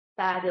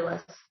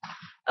Fabulous.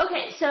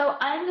 Okay, so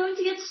I'm going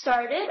to get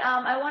started.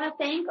 I want to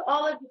thank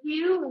all of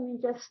you.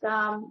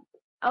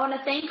 I want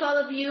to thank all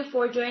of you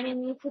for joining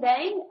me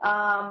today.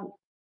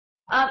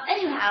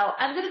 Anyhow,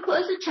 I'm going to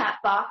close the chat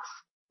box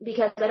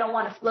because I don't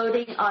want it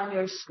floating on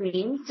your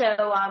screen. So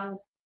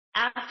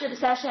after the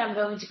session, I'm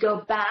going to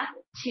go back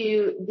to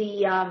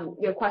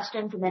your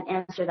questions and then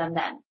answer them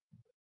then.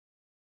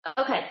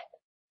 Okay.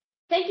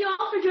 Thank you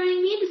all for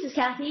joining me. This is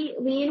Kathy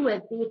Lien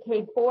with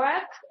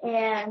BKForex,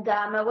 and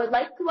I would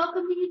like to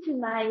welcome you to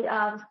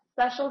my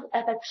special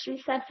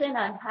FX3 session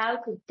on how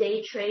to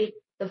day trade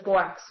the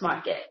Forex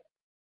market.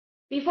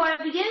 Before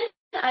I begin,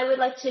 I would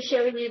like to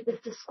share with you this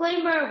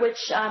disclaimer, which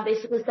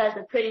basically says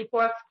that trading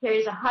Forex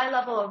carries a high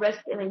level of risk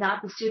and may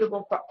not be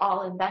suitable for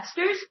all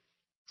investors.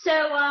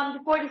 So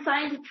before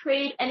deciding to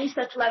trade any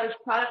such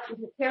leveraged products, you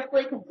should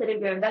carefully consider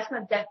your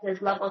investment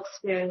objectives, level of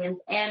experience,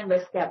 and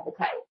risk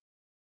appetite.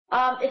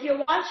 If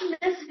you're watching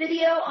this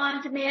video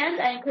on demand,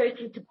 I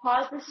encourage you to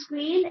pause the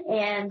screen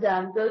and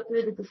go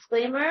through the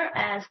disclaimer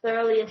as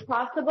thoroughly as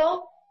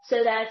possible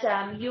so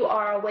that you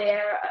are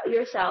aware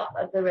yourself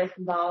of the risk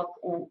involved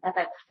in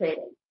FX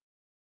trading.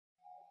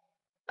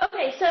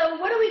 Okay, so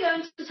what are we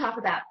going to talk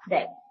about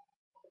today?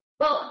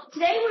 Well,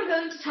 today we're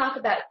going to talk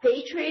about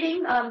day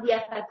trading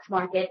the FX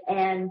market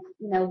and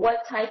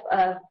what type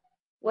of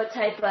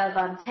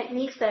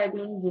techniques that are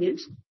being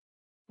used.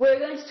 We're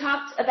going to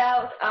talk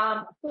about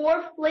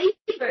 4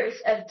 flavors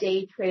of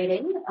day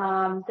trading,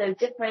 so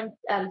different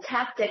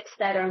tactics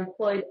that are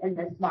employed in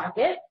this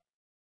market.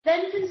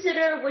 Then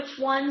consider which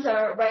ones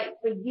are right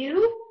for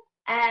you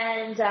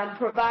and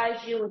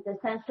provide you with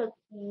essential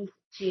keys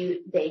to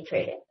day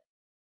trading.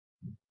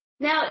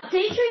 Now,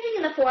 day trading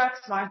in the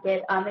Forex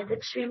market is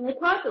extremely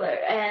popular,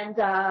 and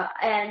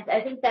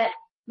I think that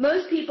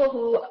most people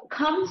who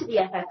come to the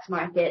FX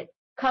market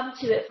come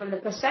to it from the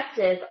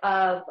perspective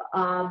of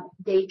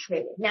day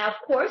trading. Now, of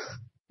course,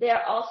 there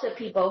are also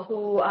people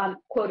who,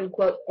 quote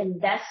unquote,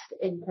 invest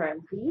in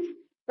currencies.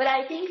 But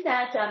I think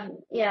that,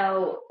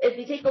 if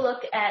you take a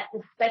look at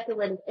the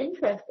speculative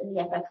interest in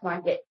the FX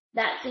market,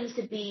 that seems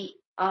to be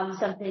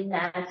something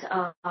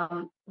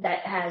that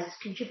has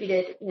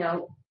contributed,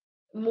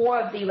 more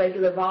of the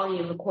regular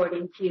volume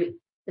according to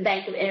the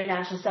Bank of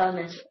International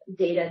Settlements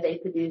data they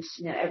produce,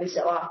 every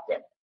so often.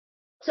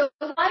 So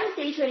why is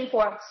day trading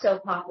Forex so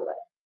popular?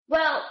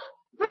 Well,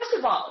 first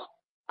of all,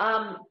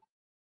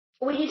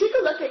 when you take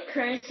a look at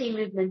currency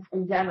movements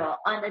in general,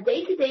 on a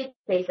day-to-day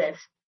basis,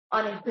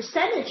 on a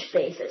percentage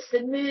basis,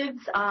 the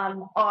moves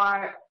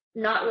are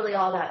not really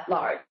all that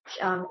large.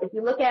 If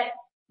you look at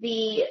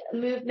the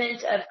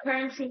movement of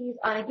currencies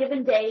on a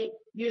given day,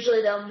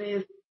 usually they'll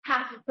move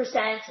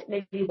 0.5%,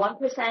 maybe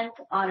 1%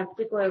 on a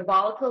particular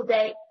volatile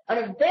day. On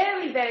a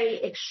very,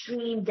 very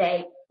extreme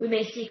day, we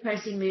may see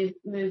currency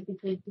move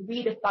between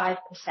 3 to 5%.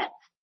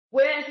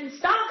 Whereas in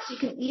stocks, you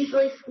can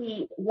easily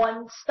see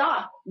one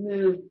stock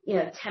move,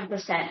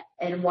 10%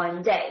 in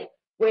one day,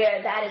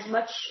 where that is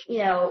much,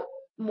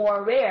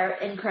 more rare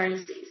in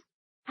currencies.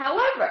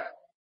 However,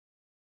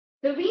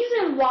 the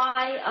reason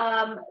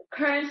why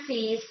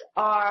currencies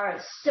are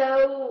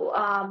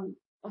so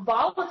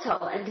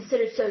volatile and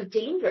considered so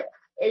dangerous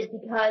is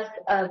because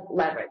of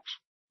leverage.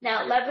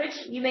 Now, leverage,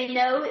 you may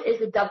know,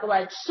 is a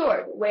double-edged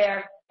sword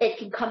where it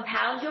can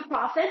compound your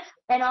profits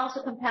and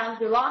also compound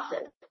your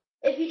losses.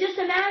 If you just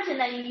imagine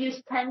that you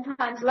use 10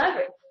 times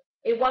leverage,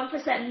 a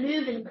 1%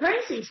 move in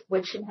currencies,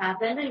 which can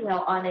happen,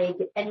 on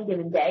any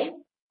given day,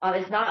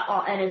 it's not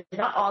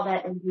all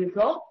that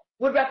unusual,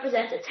 would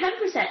represent a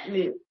 10%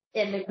 move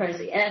in the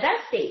currency. And at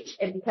that stage,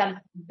 it becomes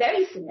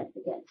very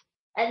significant.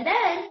 And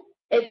then,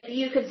 if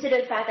you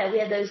consider the fact that we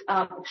have those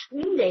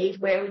extreme days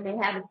where we may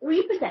have a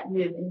 3%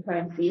 move in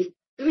currencies,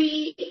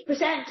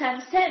 3%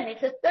 times 10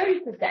 makes it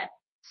 30%.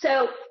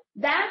 So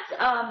that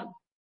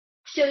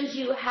shows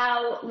you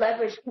how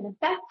leverage can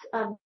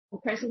affect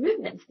currency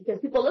movements, because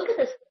people look at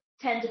this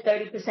 10 to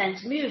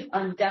 30% move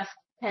on just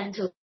 10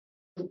 to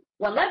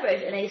 1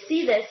 leverage, and they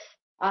see this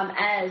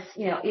as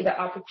either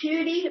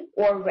opportunity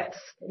or risk.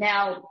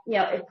 Now,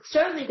 it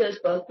certainly goes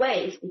both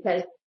ways,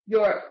 because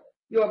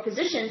your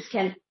positions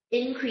can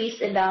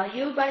increase in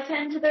value by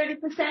 10 to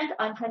 30%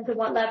 on 10 to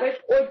 1 leverage,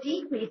 or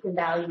decrease in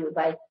value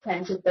by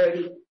 10 to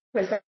 30%.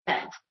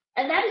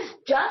 And that is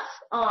just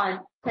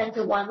on 10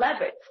 to 1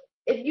 leverage.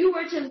 If you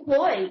were to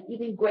employ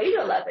even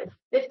greater leverage,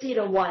 50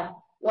 to 1,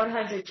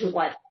 100 to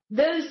 1,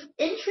 those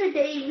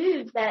intraday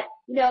moves that,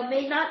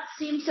 may not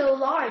seem so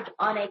large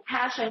on a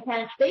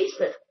cash-on-cash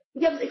basis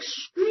becomes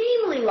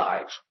extremely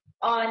large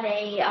on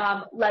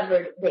a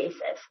levered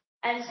basis.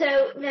 And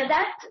so,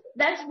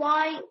 that's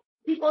why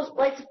people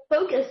like to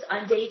focus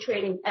on day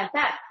trading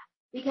FX,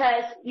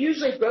 because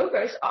usually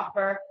brokers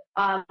offer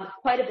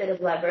quite a bit of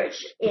leverage,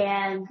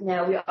 and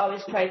we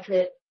always try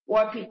to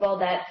warn people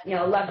that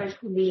leverage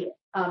can be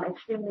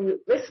extremely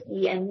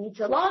risky and lead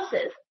to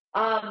losses.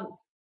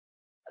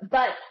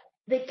 But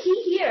the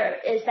key here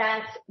is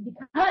that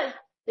because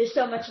there's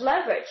so much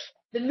leverage,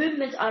 the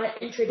movements on an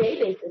intraday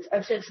basis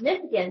are so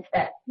significant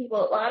that a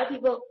lot of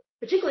people,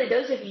 particularly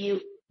those of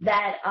you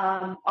that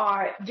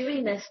are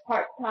doing this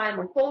part-time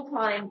or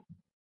full-time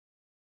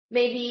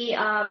maybe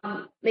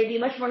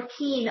much more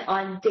keen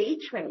on day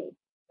trading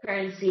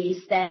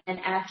currencies than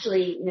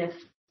actually,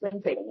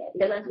 swing trading it.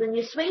 Because when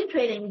you swing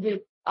trading, you do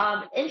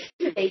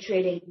intraday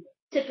trading.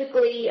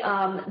 Typically,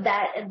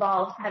 that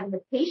involves having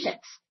the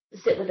patience to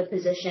sit with a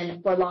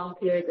position for long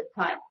periods of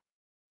time.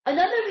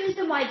 Another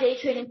reason why day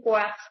trading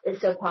Forex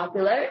is so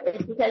popular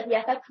is because the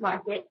FX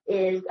market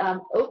is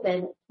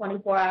open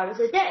 24 hours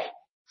a day.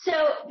 So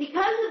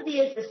because of the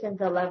existence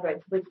of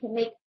leverage, which can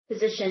make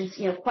positions,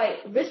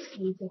 quite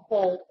risky to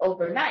hold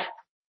overnight,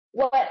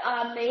 what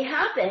may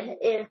happen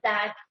is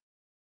that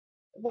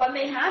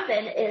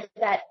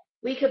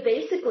we could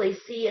basically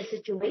see a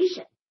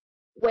situation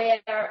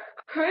where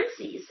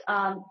currencies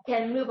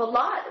can move a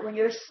lot when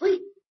you're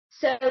asleep.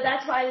 So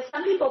that's why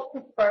some people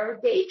prefer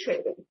day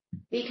trading,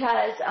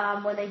 because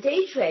when they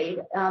day trade,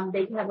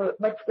 they can have a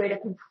much greater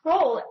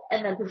control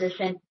in the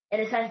position in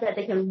a sense that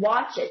they can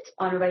watch it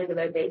on a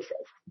regular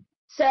basis.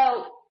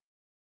 So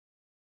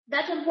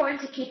that's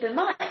important to keep in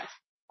mind.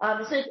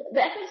 So the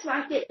FX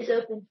market is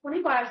open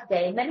 24 hours a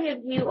day. Many of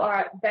you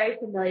are very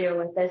familiar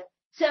with this.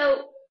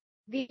 So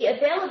the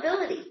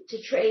availability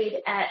to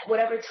trade at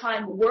whatever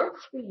time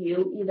works for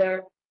you,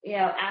 either,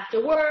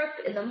 after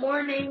work, in the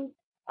morning,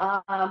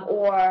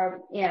 or,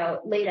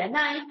 late at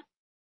night,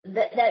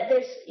 that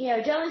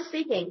there's, generally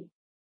speaking,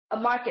 a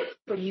market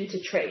for you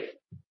to trade.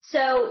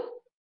 So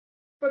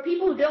for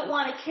people who don't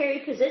want to carry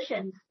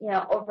positions,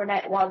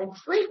 overnight while they're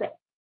sleeping,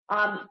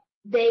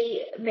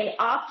 they may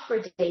opt for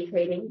day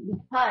trading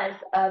because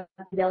of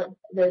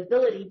the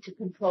ability to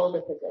control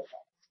the positions.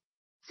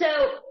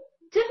 So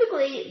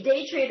typically,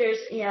 day traders,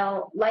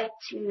 like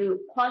to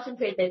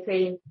concentrate their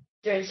trading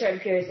during certain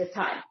periods of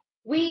time.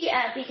 We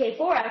at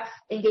BKForex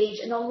engage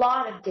in a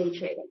lot of day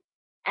trading,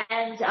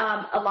 and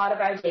a lot of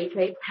our day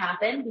trades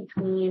happen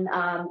between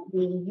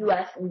the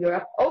U.S. and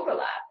Europe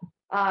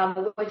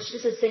overlap, which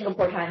this is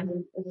Singapore time.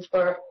 This is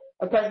for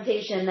a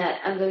presentation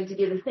that I'm going to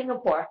give in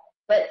Singapore.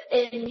 But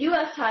in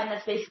U.S. time,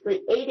 that's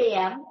basically 8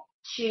 a.m.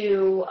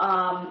 to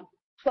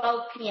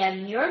 12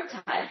 p.m. New York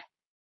time.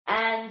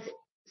 And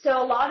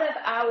so a lot of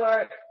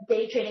our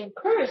day trading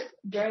occurs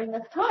during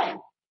this time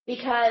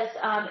because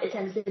it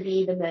tends to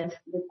be the most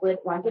liquid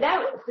market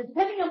hours. So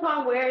depending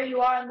upon where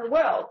you are in the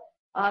world,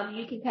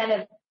 you can kind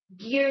of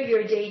gear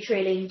your day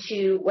trading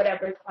to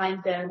whatever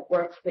time zone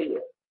works for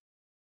you.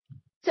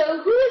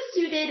 So who is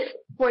suited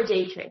for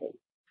day trading?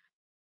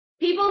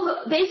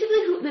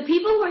 The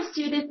people who are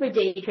suited for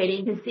day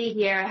trading, you can see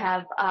here,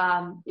 have,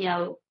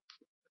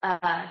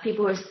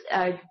 people who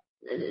are,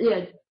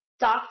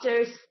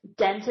 doctors,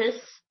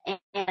 dentists,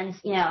 and,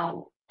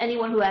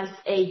 anyone who has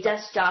a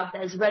desk job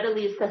that is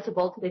readily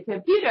accessible to the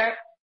computer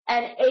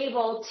and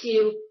able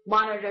to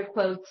monitor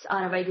quotes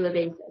on a regular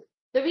basis.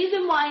 The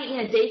reason why,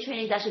 day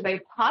trading is actually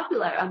very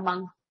popular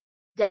among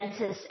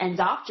dentists and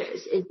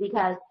doctors is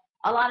because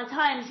a lot of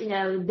times,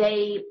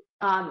 they,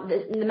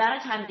 the amount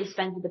of time they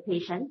spend with the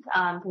patient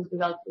tends to be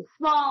relatively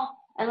small,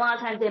 and a lot of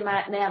times they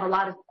may have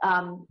a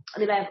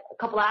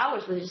couple of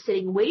hours where they're just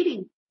sitting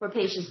waiting for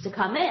patients to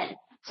come in.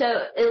 So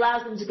it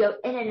allows them to go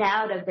in and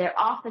out of their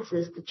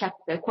offices to check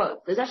their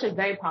quotes. So it's actually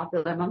very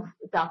popular amongst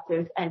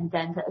doctors and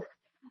dentists.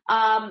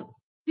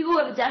 People who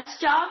have a desk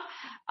job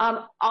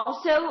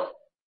also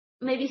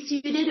may be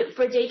suited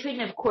for day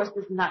trading. Of course,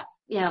 this is not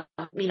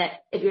mean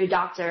that if you're a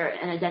doctor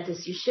and a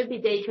dentist, you should be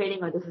day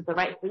trading, or this is the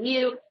right for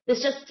you. This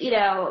is just,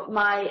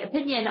 my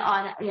opinion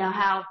on,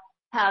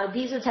 how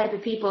these are the type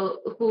of people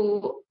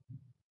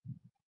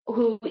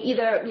who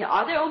either,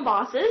 are their own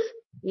bosses,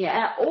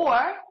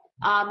 or,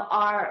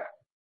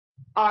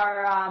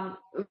 are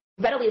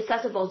readily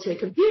accessible to a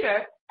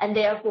computer and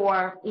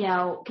therefore,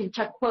 can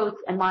check quotes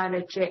and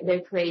monitor their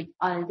trades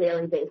on a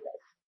daily basis.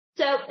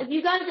 So if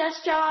you've got a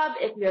desk job,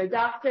 if you're a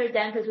doctor,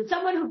 dentist, or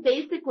someone who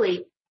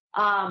basically,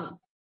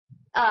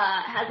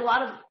 has a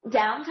lot of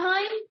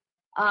downtime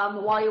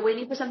while you're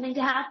waiting for something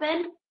to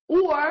happen,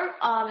 or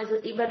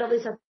is readily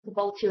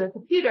accessible to a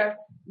computer,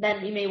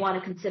 then you may want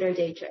to consider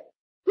day trading.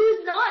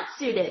 Who's not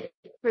suited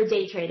for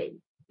day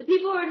trading? The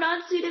people who are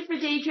not suited for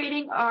day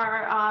trading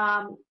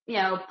are,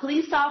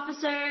 police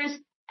officers,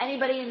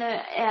 anybody in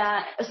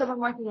someone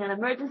working in an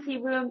emergency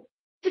room,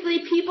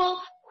 typically people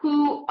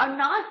who are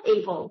not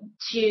able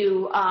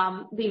to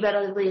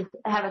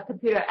have a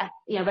computer,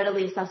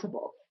 readily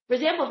accessible. For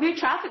example, if you're a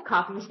traffic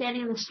cop and you're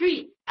standing in the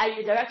street and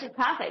you're directing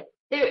traffic,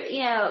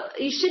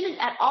 you shouldn't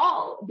at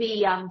all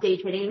be day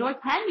trading, nor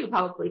can you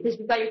probably, because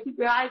you've got to keep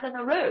your eyes on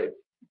the road.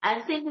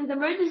 And same thing with the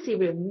emergency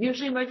room.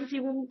 Usually emergency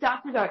room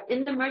doctors are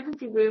in the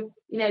emergency room,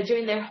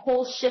 during their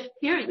whole shift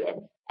period,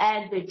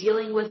 and they're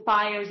dealing with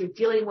fires, they're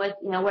dealing with,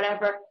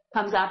 whatever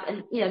comes up,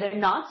 and, they're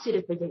not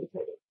suited for day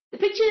trading. The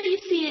picture that you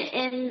see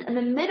in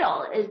the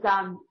middle is,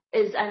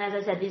 and as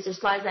I said, these are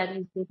slides I've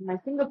been seeing from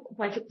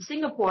my trip to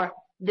Singapore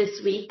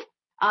this week.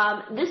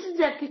 This is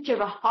a picture of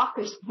a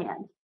hawker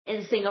stand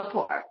in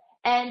Singapore.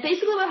 And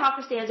basically what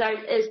hawker stands are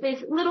is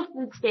basically little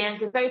food stands.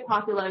 They're very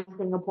popular in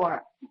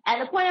Singapore. And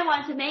the point I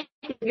wanted to make,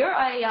 if you're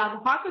a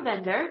hawker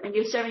vendor and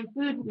you're serving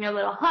food in your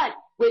little hut,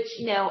 which,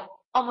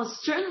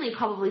 almost certainly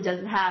probably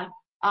doesn't have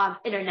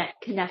internet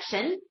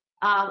connection,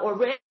 or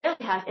rarely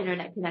has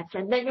internet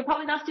connection, then you're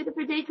probably not suited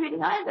for day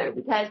trading either,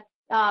 because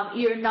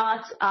you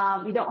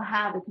don't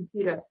have a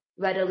computer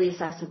readily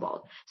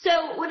accessible.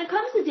 So when it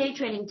comes to day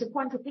trading, it's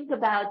important to think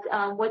about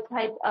what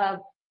type of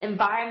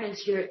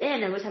environments you're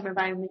in and what type of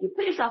environment you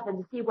put yourself in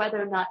to see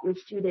whether or not you're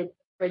suited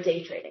for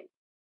day trading.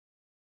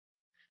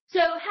 So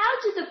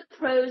how do the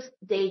pros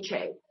day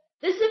trade?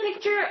 This is a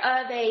picture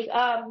of a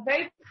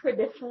very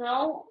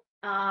traditional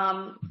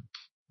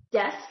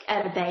desk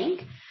at a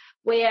bank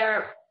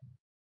where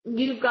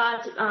you've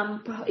got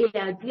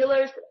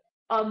dealers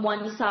on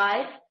one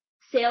side,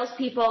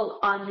 salespeople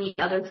on the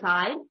other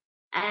side,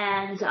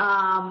 and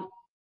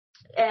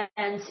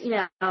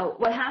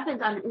what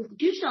happens on an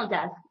institutional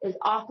desk is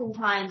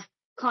oftentimes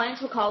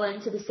clients will call in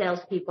to the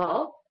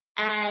salespeople,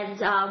 and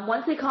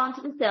once they call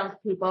into the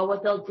salespeople,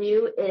 what they'll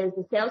do is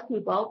the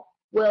salespeople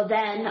will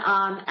then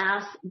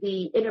ask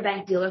the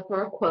interbank dealer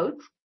for a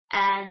quote,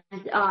 and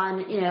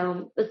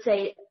let's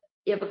say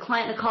you have a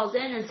client that calls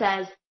in and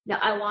says,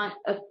 I want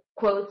a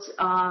quote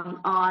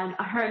on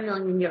 100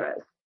 million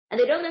euros. And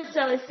they don't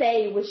necessarily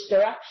say which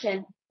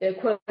direction the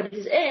quote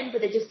is in,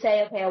 but they just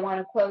say, okay, I want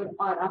a quote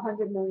on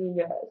 100 million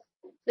euros.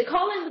 They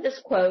call in with this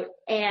quote,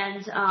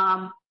 and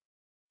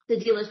the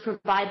dealers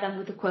provide them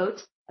with a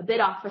quote, a bid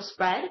offer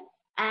spread,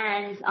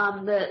 and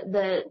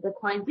the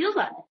client deals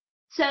on it.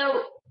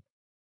 So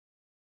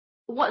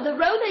the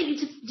row that you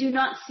just do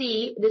not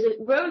see, there's a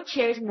row of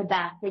chairs in the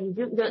back that you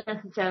don't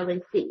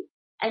necessarily see.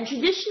 And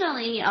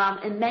traditionally,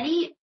 in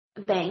many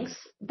banks,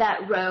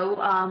 that row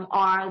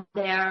are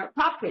their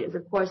prop traders.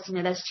 Of course,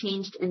 that's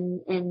changed in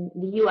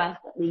the U.S.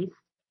 at least,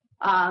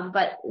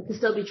 but it can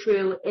still be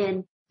true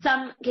in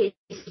some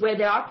cases where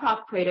there are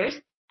prop traders,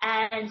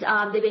 and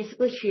they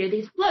basically share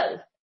these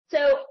flows.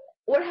 So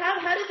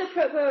how does the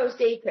pros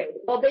day trade?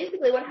 Well,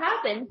 basically what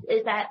happens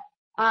is that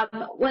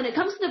when it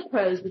comes to the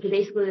pros, which are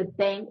basically the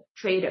bank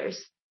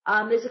traders,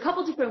 there's a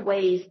couple different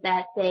ways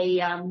that they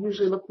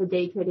usually look for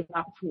day trading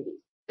opportunities.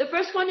 The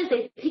first one is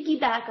they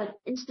piggyback on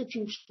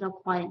institutional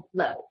client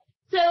flow.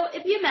 So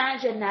if you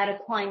imagine that a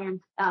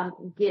client the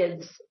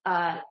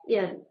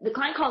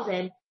client calls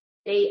in,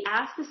 they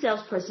ask the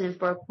salesperson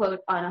for a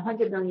quote on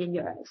 100 million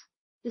euros.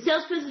 The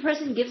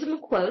salesperson gives them a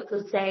quote,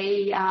 let's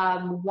say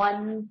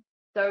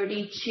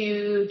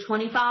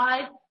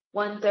 132.25,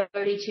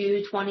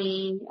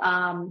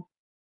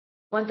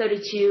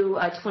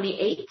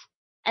 132.28,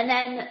 and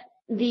then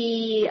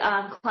the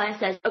client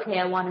says, okay,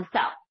 I want to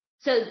sell.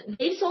 So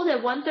they've sold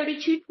at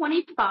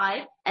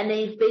 132.25, and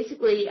they've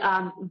basically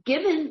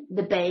given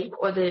the bank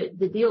or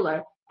the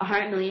dealer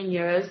 100 million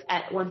euros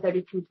at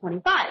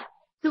 132.25.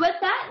 So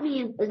what that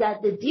means is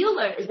that the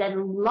dealer is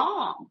then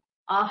long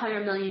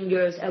 100 million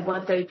euros at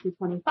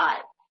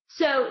 132.25.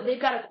 So they've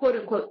got to quote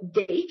unquote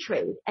day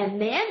trade and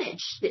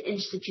manage the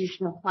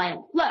institutional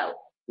client flow,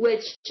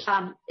 which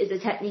is a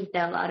technique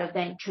that a lot of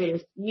bank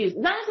traders use.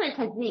 Not necessarily a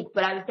technique,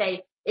 but I would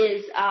say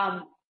is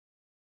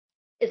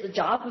the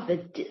job of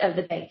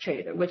the bank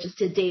trader, which is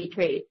to day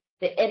trade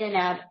the in and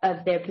out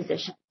of their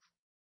positions.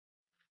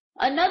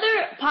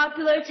 Another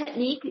popular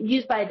technique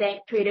used by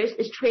bank traders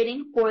is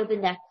trading for the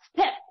next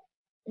pip.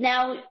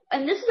 Now,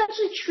 and this is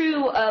actually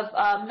true of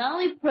not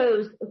only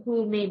pros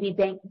who may be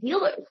bank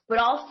dealers, but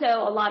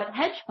also a lot of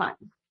hedge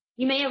funds.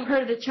 You may have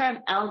heard of the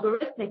term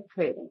algorithmic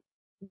trading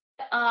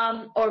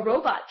or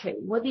robot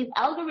trading. What these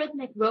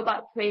algorithmic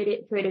robot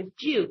traders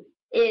do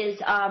is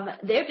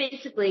they're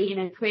basically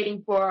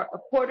trading for a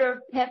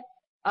quarter pip,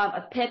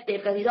 a pip.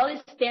 They've got all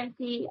these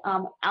fancy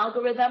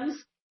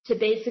algorithms to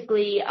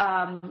basically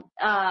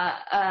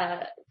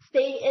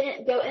stay in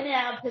it, go in and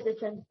out of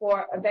positions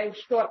for a very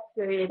short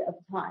period of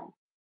time.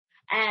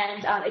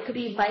 And it could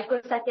be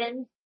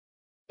microseconds,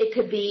 it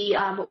could be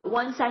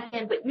 1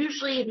 second, but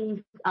usually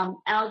these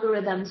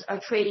algorithms are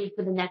trading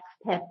for the next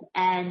pip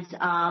and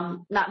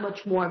not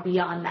much more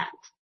beyond that.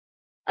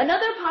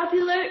 Another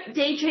popular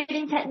day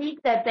trading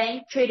technique that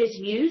bank traders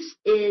use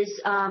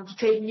is to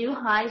trade new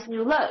highs,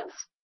 new lows.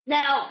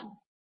 Now,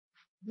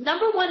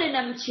 number one and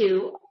number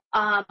two,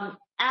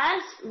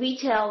 as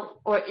retail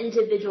or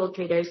individual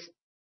traders,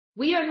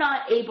 we are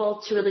not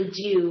able to really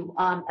do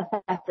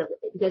effectively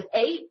because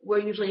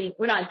we're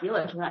not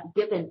dealers, we're not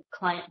given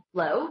client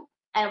flow,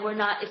 and we're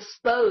not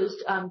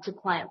exposed to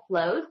client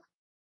flows.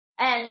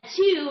 And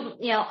two,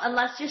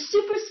 unless you're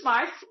super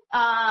smart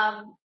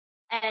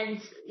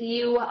and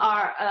you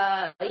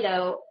are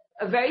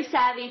a very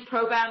savvy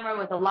programmer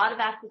with a lot of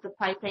access to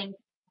pricing,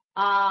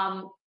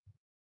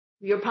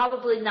 you're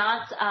probably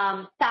not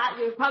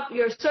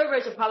your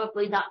servers are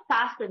probably not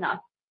fast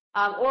enough,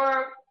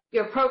 or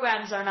your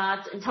programs are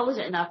not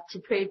intelligent enough to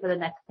trade for the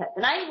next pip.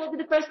 And I will be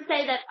the first to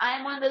say that I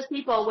am one of those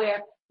people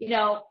where,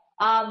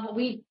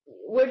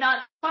 we're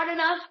not smart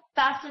enough,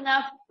 fast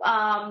enough,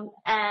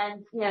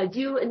 and,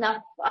 do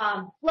enough,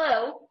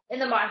 flow in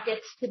the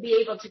markets to be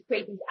able to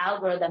create these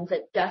algorithms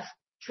that just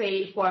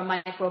trade for a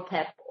micro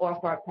pip or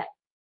for a pip.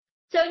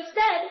 So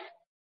instead,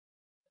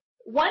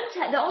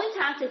 the only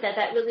tactic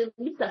that really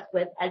leaves us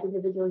with as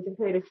individuals and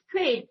traders to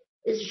trade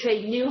is to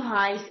trade new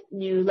highs,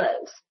 new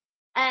lows.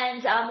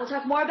 And we'll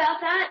talk more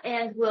about that,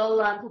 and we'll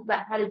talk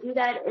about how to do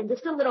that in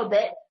just a little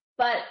bit.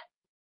 But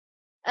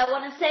I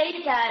want to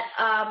say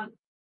that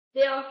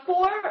there are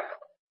 4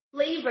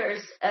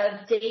 flavors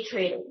of day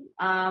trading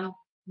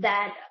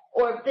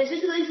there's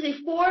basically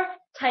 4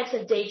 types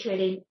of day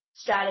trading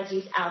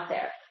strategies out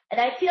there. And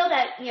I feel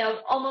that,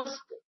 almost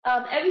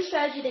every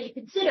strategy that you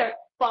consider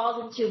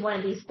falls into one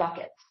of these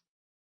buckets.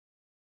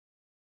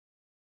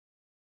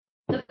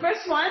 The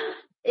first one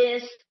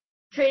is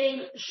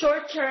trading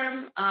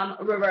short-term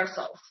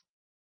reversals.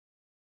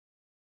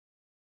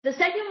 The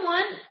second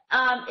one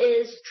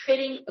is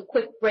trading a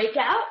quick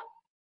breakout.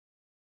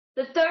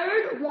 The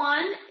third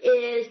one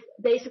is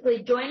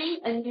basically joining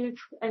a new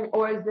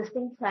or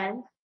existing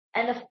trend.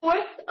 And the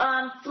fourth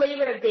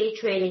flavor of day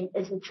trading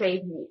is the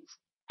trade needs.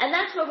 And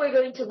that's what we're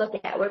going to look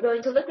at. We're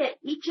going to look at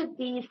each of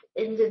these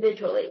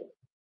individually.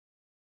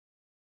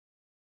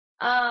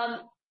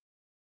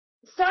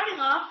 Starting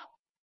off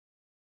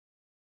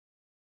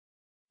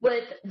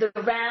with the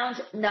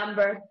round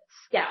number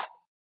scalp.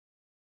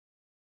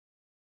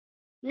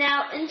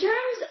 Now, in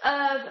terms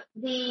of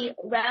the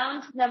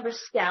round number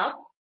scalp,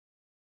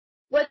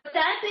 what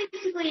that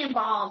basically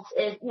involves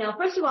is,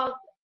 first of all,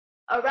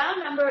 a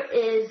round number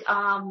is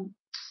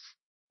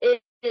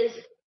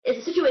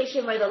a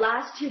situation where the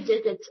last 2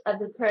 digits of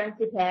the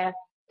currency pair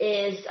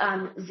is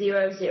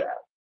 00.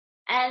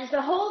 And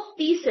the whole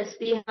thesis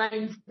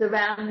behind the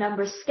round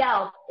number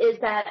scalp is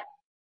that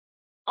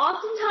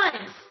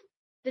oftentimes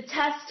the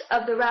test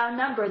of the round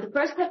number, the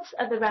first test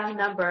of the round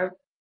number,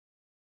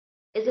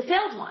 is a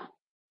failed one.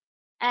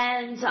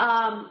 And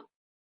the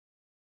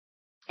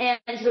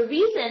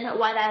reason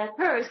why that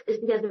occurs is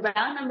because the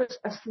round numbers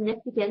are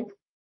significant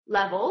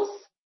levels.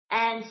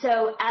 And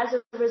so as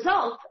a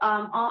result,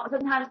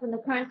 sometimes when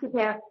the currency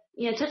pair,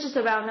 touches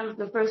the round number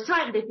for the first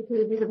time, there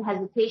could be some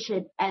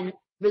hesitation and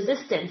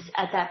resistance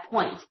at that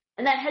point.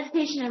 And that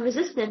hesitation and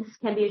resistance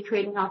can be a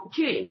trading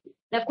opportunity.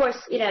 Now, of course,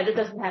 that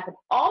doesn't happen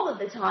all of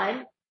the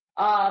time.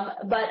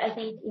 But I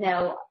think,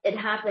 it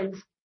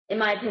happens, in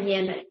my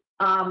opinion,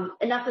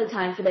 enough of the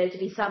time for there to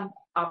be some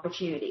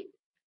opportunity.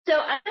 So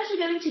I'm actually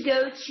going to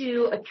go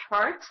to a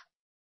chart.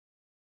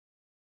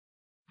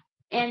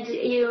 And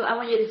I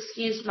want you to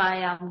excuse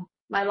my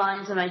my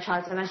lines on my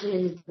charts. I'm actually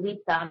going to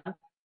delete them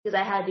because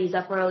I had these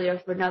up earlier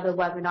for another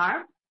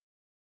webinar.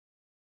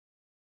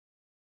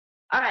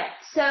 All right,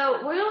 so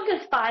we're going to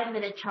look at a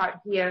 5-minute chart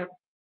here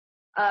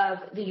of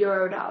the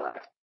euro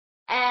dollar.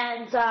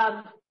 And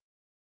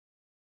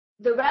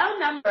the round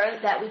number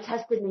that we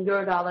tested in the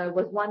euro dollar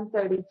was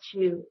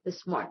 132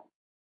 this morning.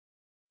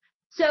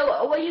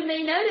 So what you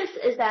may notice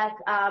is that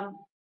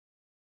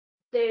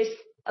there's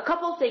a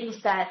couple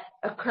things that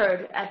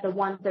occurred at the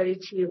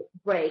 132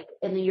 break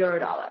in the euro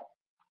dollar.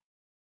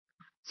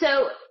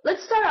 So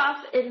let's start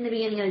off in the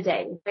beginning of the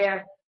day,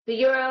 where the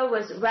euro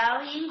was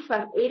rallying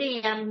from 8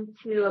 a.m.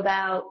 to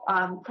about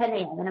 10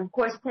 a.m. And of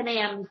course, 10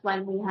 a.m. is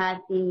when we had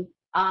the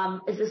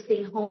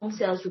existing home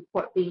sales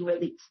report being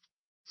released.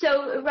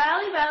 So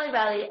rally.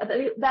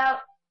 About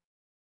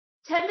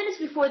 10 minutes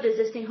before the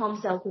existing home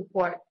sales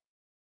report,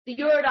 the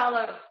euro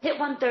dollar hit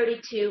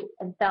 132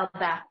 and fell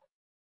back.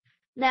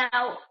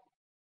 Now,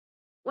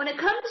 when it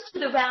comes to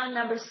the round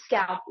number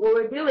scalp, what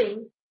we're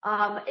doing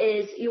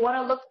is you want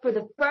to look for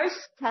the first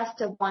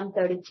test of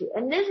 132,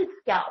 and this is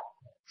scalp.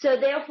 So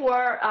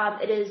therefore,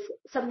 it is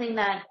something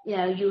that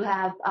you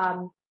have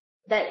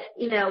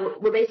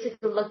we're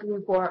basically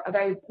looking for a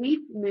very brief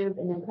move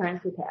in the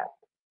currency pair.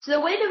 So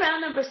the way the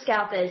round number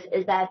scalp is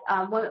that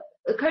when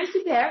the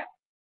currency pair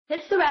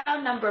hits the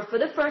round number for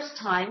the first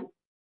time,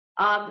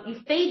 you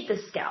fade the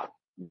scalp,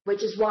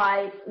 which is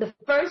why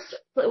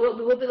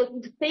we'll be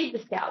looking to fade the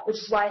scalp, which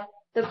is why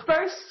the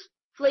first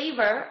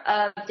flavor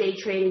of day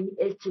trading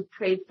is to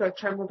trade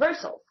short-term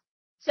reversals.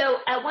 So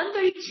at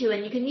 132,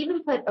 and you can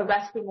even put a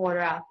resting order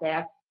out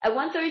there, at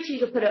 132 you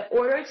can put an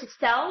order to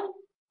sell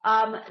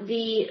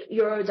the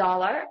euro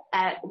dollar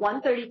at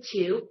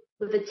 132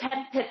 with a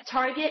 10-pip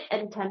target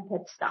and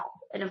 10-pip stop.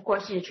 And of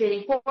course,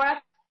 trading Forex,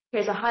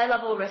 there's a high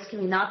level of risk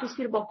and may not be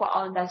suitable for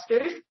all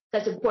investors.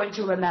 That's important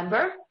to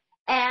remember.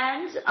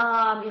 And,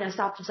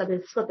 stop to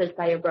slippage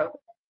by your broker.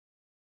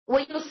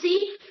 What you'll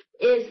see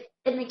is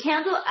in the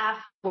candle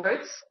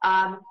afterwards,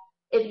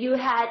 if you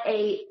had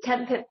a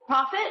 10-pip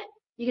profit,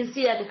 you can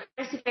see that the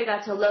currency pair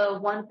got to a low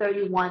of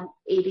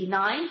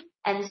 131.89,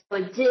 and so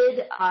it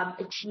did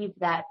achieve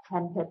that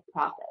 10-pip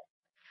profit.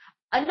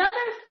 Another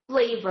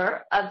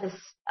flavor of this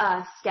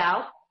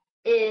scalp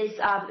is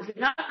if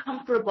you're not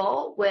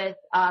comfortable with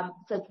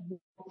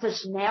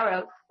such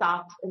narrow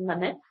stops and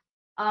limits,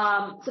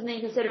 something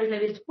you consider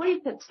maybe a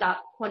 20-pip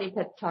stop,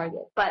 20-pip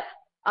target. But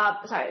a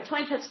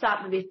 20-pip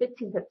stop, maybe a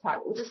 15-pip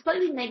target, which is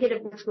slightly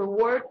negative risk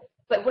reward.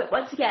 But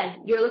once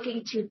again, you're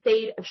looking to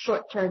fade a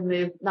short-term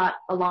move, not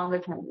a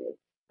longer-term move.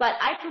 But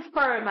I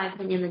prefer, in my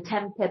opinion, the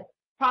 10-pip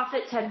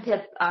profit,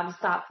 10-pip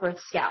stop for a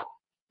scalp.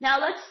 Now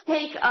let's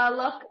take a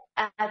look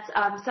at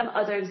some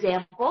other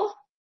examples.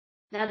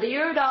 Now the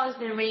euro dollar has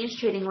been range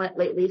trading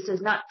lately, so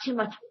there's not too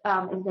much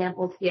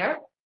examples here.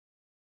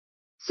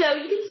 So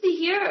you can see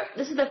here,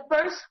 this is the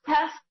first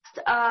test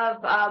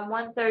of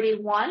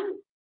 131.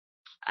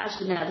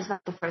 Actually, no, this is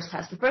not the first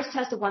test. The first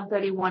test of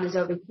 131 is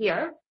over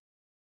here.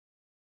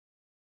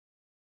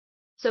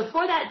 So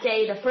for that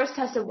day, the first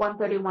test of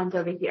 131 is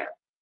over here.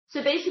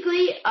 So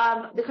basically,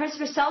 the currency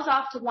pair sells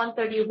off to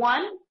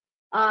 131.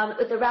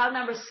 With the round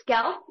number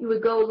scalp, you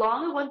would go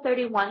long at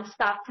 131,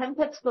 stop 10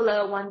 pips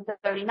below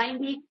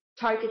 130.90,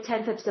 target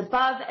 10 pips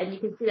above, and you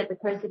can see that the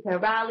currency pair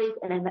rallies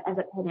and then ends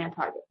up hitting a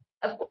target.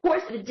 Of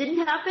course, if it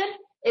didn't happen,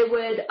 it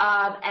would,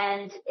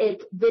 and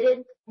it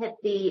didn't hit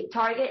the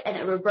target and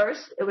it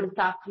reversed, it would have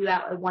stopped you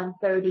out at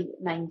 130.90.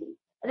 And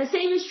the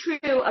same is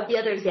true of the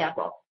other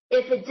example.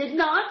 If it did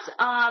not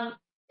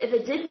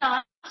hit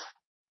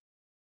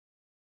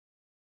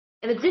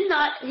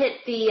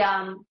the,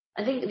 I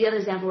think the other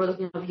example we're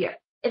looking over here.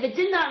 If it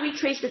did not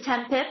retrace the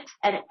 10 pips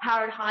and it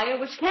powered higher,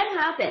 which can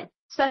happen,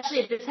 especially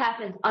if this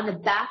happens on the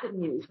back of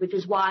news, which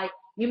is why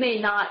you may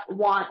not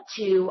want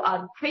to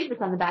trade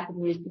this on the back of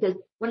news, because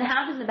when it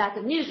happens in the back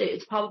of news,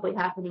 it's probably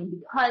happening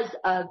because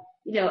of,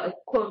 a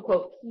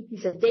quote-unquote key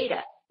piece of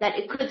data that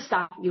it could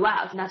stop you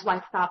out, and that's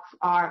why stops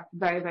are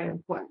very, very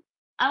important.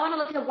 I want to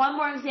look at one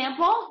more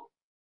example.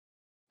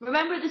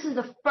 Remember, this is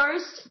the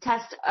first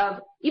test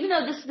of, even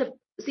though this is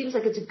seems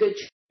like it's a good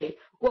trade,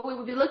 what we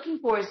would be looking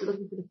for is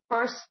looking for the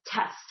first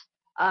test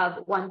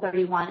of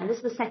 131, and this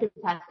is the second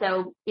test.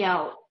 So,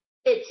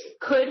 it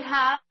could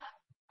have,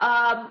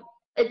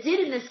 it did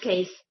in this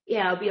case, be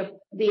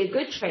a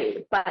good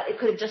trade, but it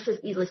could have just as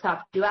easily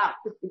stopped you out.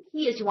 Because the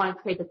key is you want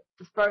to create the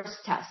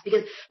first test,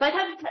 because by the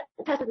time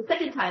you test it the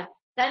second time,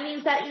 that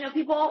means that,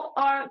 people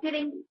are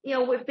getting,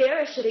 we're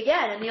bearish it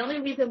again, and the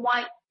only reason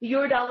why the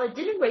euro dollar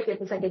didn't break it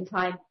the second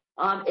time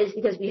is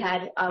because we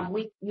had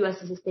weak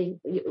U.S. resisting.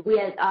 We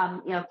had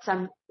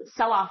some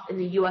sell-off in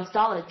the U.S.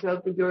 dollar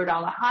drove the euro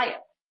dollar higher,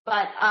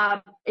 but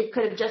it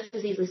could have just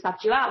as easily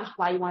stopped you out, which is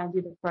why you want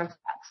to do the first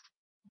test.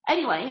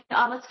 Anyway,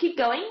 let's keep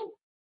going.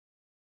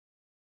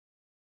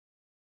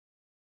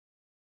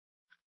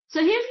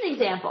 So here's an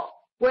example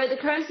where the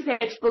currency pair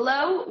is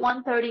below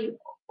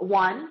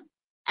 131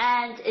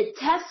 and it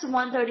tests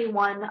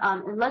 131.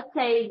 And let's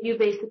say you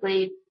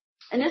basically,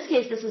 in this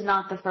case, this is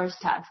not the first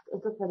test.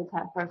 Let's look for the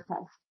first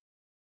test.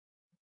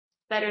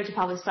 Better to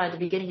probably start at the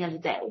beginning of the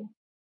day. All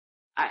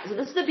right, so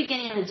this is the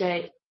beginning of the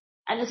day,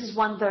 and this is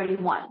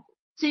 131.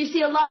 So you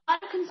see a lot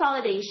of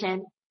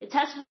consolidation. It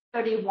tests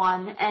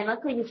 131, and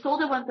let's say you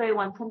sold at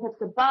 131, 10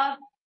 pips above,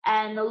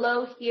 and the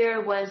low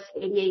here was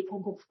 88,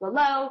 10 pips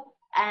below,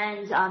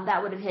 and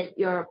that would have hit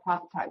your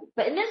profit target.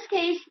 But in this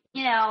case,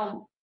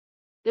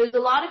 there's a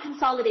lot of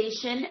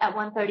consolidation at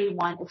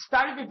 131. It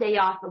started the day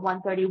off at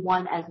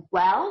 131 as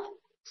well.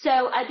 So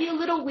I'd be a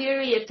little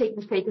weary of taking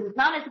this trade because it's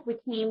not as if we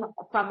came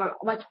from a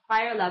much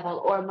higher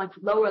level or a much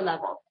lower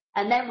level,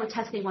 and then we're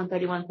testing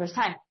 131 first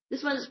time.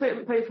 This one is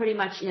pretty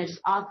much, just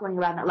oscillating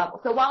around that level.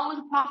 So while it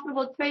was a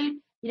profitable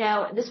trade,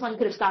 this one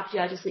could have stopped you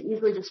out just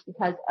easily just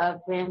because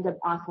of random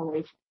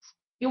oscillations.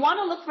 You want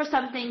to look for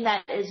something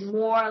that is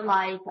more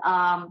like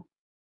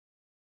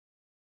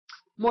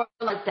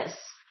this,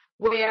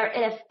 where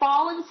it has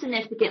fallen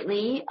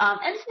significantly,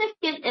 and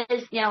significant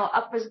is,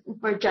 up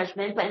for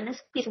judgment, but in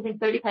this case, I think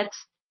 30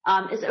 pips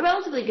is a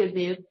relatively good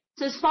move.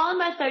 So it's fallen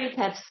by 30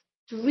 pips,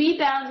 it's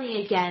rebounding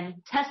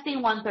again,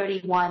 testing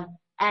 131,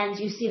 and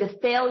you see the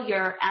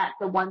failure at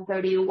the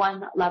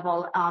 131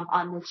 level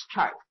on this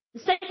chart. The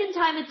second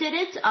time it did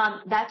it,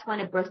 that's when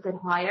it bursted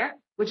higher,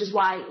 which is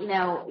why,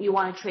 you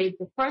want to trade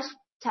the first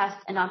test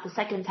and not the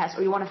second test,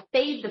 or you want to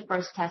fade the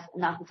first test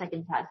and not the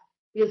second test.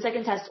 Because the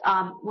second test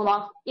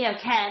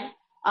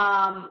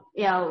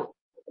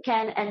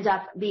can end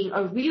up being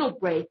a real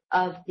break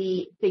of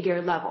the figure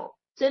level.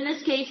 So in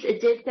this case, it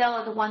did fail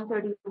at the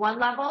 131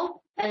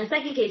 level. And in the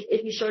second case,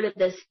 if you shorted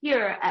this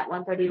here at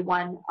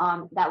 131,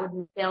 that would be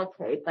a failed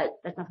trade, but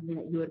that's not something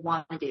that you would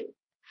want to do.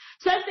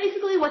 So that's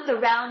basically what the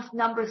round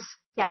number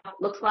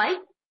scalp looks like.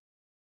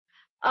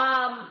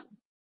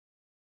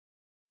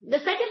 The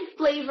second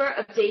flavor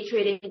of day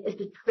trading is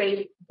to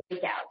trade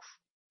breakouts.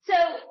 So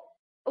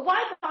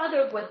why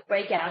bother with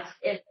breakouts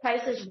if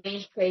prices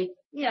range trade,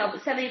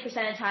 70% of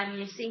the time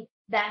you see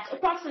that,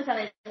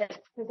 approximately 70% of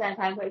the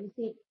time where you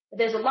see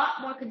there's a lot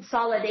more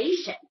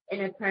consolidation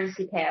in a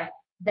currency pair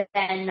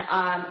than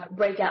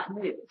breakout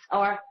moves.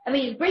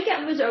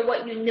 Breakout moves are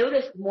what you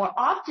notice more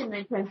often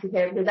than currency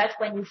pair because that's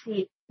when you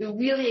see the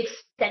really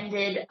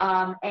extended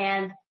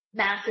and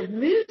massive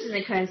moves in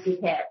the currency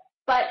pair.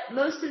 But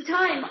most of the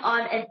time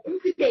on an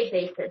intraday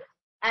basis,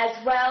 as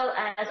well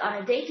as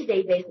on a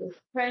day-to-day basis,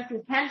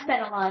 currencies can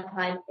spend a lot of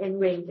time in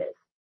ranges.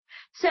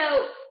 So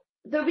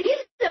the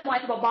reason why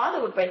people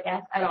bother with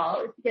breakouts at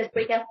all is because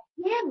breakouts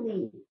can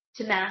lead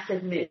to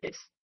massive moves.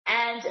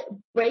 And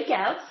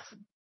breakouts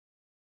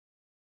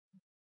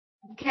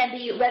can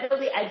be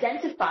readily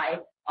identified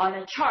on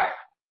a chart.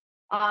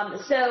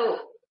 So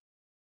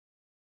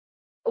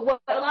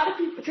what a lot of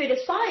people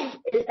traders find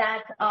is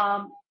that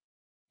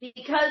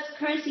because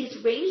currencies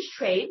range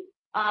trade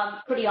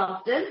pretty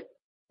often,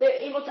 they're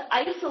able to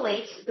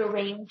isolate the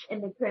range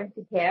in the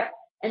currency pair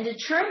and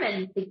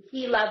determine the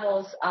key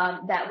levels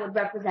that would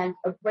represent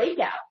a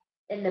breakout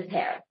in the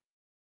pair.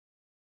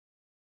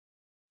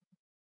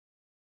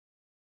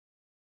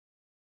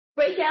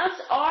 Breakouts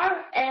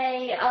are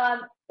a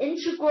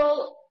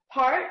integral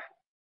part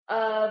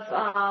of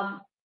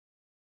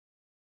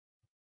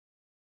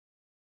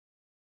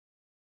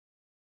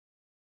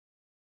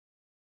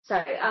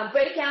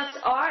breakouts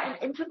are an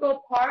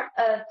integral part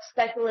of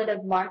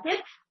speculative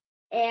markets,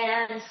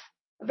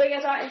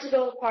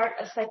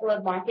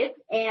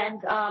 and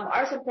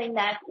are something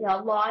that a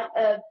lot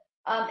of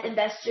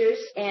investors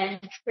and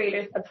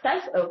traders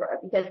obsess over,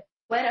 because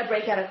when a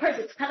breakout occurs,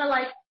 it's kind of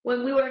like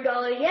when we were in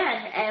dollar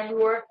yen and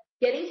we were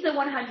getting to the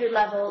 100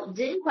 level,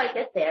 didn't quite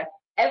get there.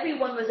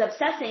 Everyone was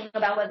obsessing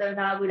about whether or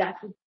not we'd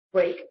actually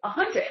break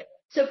 100.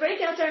 So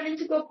breakouts are an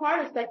integral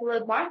part of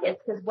speculative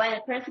markets, because when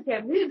a currency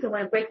pair moves and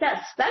when it breaks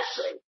out,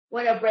 especially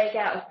when a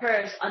breakout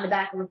occurs on the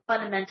back of a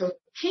fundamental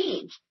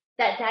change,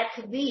 that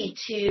could lead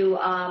to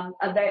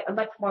a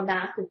much more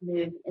massive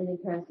move in the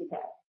currency pair.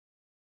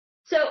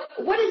 So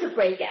what is a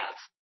breakout?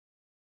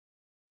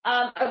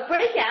 A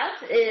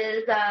breakout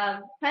is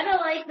kind of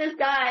like this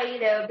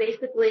guy,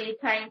 basically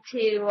trying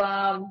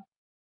to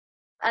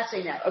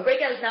actually no, a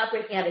breakout is not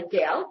breaking out of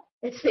jail.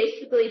 It's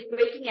basically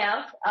breaking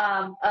out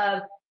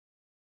of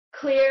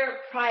clear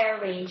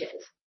prior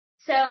ranges.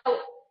 So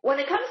when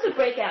it comes to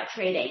breakout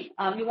trading,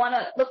 you want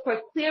to look for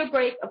a clear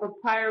break of a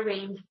prior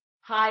range,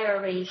 higher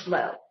range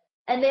low.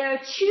 And there are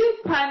two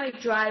primary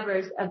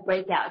drivers of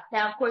breakouts.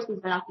 Now, of course, these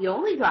are not the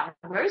only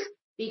drivers,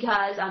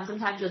 because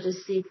sometimes you'll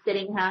just see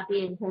sitting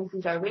happy and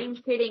currencies are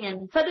range trading,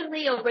 and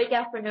suddenly you'll break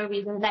out for no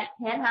reason. That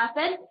can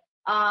happen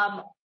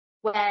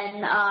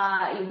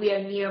when we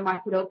are near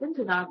market opens,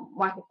 when our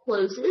market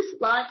closes.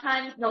 A lot of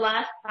times in the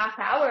last half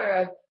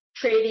hour of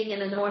trading in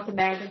the North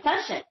American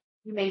session,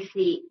 you may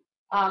see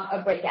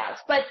a breakout.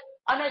 But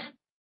on a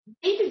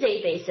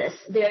day-to-day basis,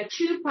 there are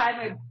two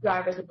primary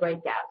drivers of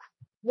breakouts.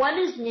 One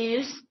is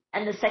news,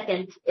 and the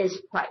second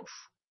is price.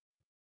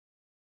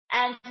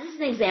 And this is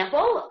an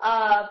example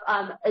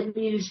of a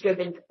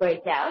news-driven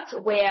breakout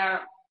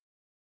where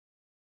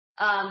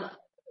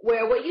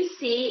what you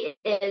see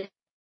is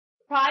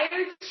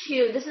prior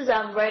to, this is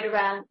right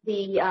around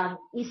the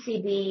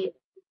ECB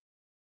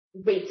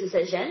rate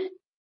decision,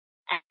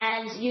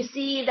 and you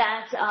see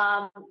that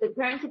the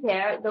currency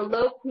pair, the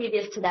low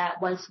previous to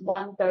that was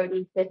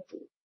 130.50.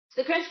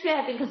 So the currency pair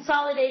had been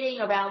consolidating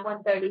around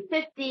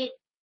 130.50.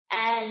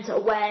 And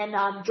when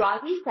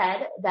Draghi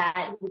said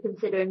that he would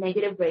consider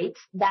negative rates,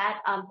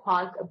 that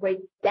caused a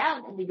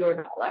breakdown in the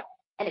euro dollar,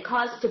 and it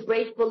caused it to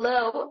break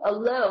below a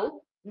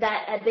low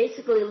that had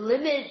basically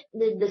limited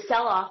the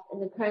sell-off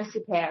in the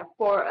currency pair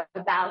for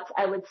about,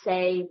 I would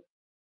say,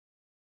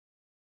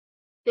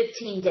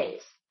 15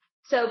 days.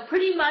 So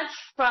pretty much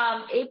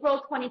from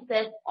April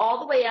 25th all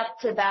the way up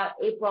to about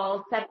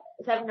April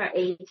 7 or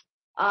 8,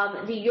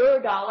 the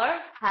euro dollar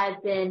had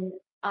been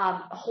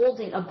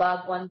holding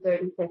above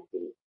 130.50.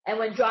 And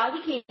when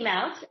Draghi came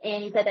out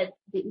and he said that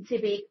the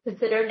ECB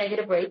considered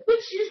negative rates,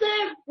 which is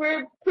a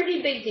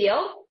pretty big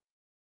deal,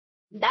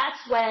 that's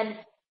when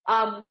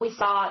we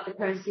saw the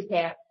currency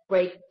pair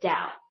break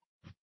down.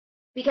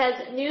 Because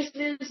news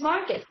moves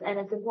markets, and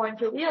it's important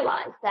to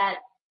realize that,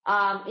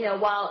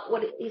 while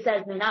what he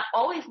says may not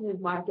always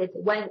move markets,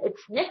 when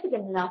it's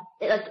significant enough,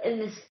 like in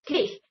this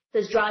case,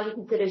 says Draghi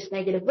considers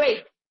negative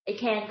rates, it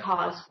can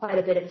cause quite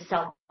a bit of a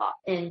sell-off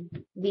in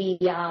the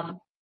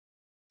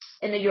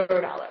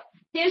euro dollar.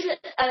 Here's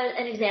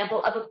an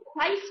example of a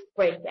price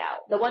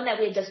breakout, the one that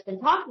we had just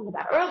been talking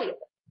about earlier,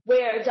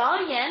 where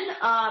dollar yen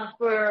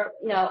for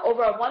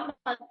over a 1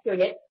 month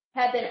period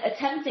had been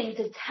attempting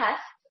to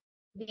test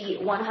the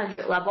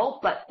 100 level,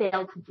 but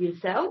failed to do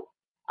so.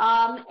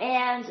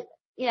 And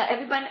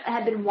everyone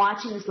had been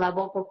watching this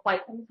level for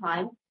quite some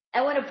time.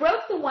 And when it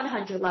broke the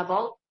 100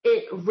 level,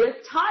 it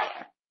ripped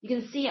higher. You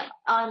can see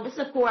on this is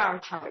a 4-hour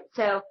chart.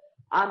 So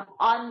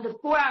on the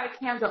 4-hour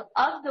candle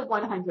of the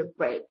 100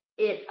 break,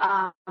 it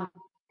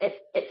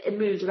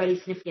moves already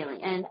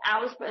significantly. And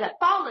hours that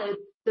followed,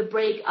 the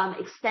break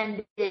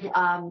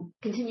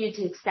continued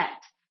to extend.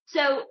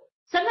 So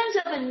sometimes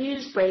you have a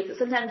news break,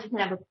 sometimes you can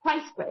have a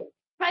price break.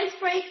 Price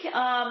break,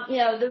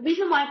 the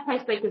reason why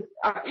price breaks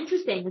are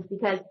interesting is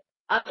because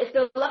if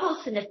the level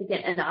is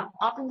significant enough,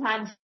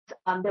 oftentimes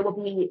there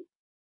will be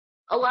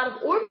a lot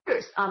of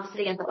orders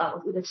sitting at the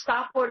levels, either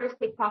stop orders,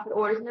 take profit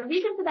orders. And the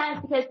reason for that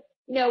is because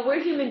we're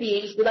human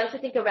beings. We like to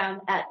think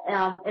around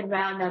in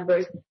round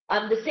numbers.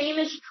 The same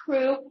is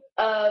true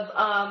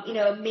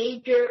of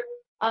major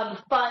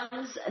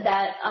funds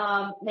that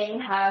may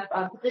have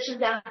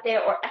positions out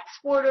there, or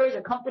exporters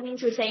or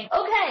companies who are saying,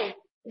 okay,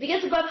 if it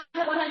gets above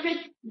 100,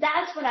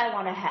 that's when I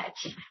want to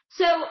hedge.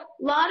 So a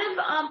lot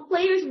of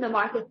players in the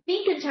market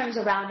think in terms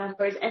of round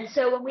numbers, and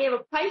so when we have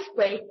a price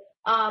break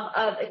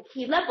of a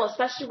key level,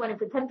 especially when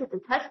it's attempted to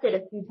test it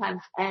a few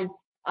times and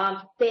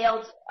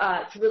failed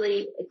to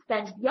really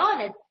extend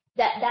beyond it,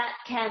 that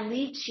can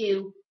lead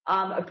to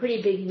a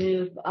pretty big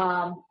move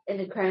in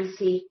the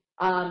currency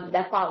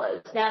that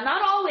follows. Now,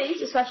 not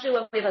always, especially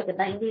when we have like a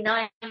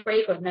 99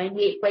 break or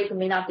 98 break, it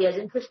may not be as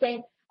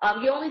interesting.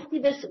 You only see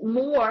this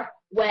more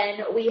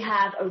when we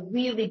have a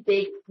really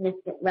big,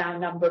 significant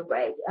round number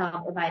break,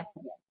 in my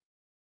opinion.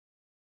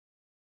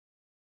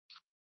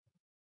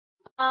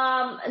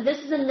 This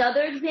is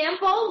another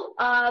example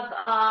of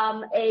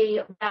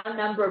a round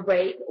number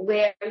break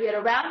where you had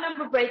a round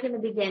number break in the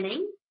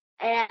beginning,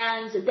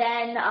 and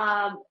then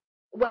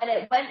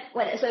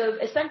so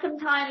it spent some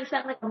time, it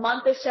spent like a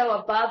month or so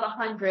above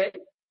 100,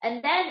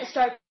 and then it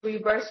started to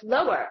reverse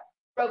lower,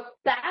 broke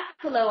back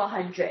below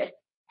 100.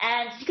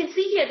 And you can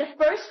see here the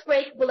first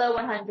break below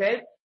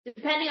 100,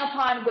 depending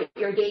upon what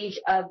your gauge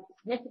of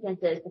significance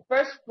is. The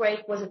first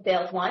break was a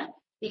failed one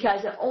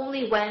because it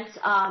only went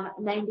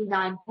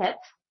 99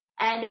 pips.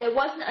 And it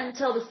wasn't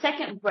until the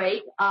second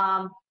break,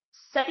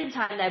 second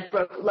time that it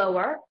broke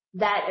lower,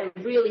 that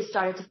it really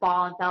started to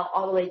fall and fell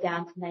all the way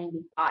down to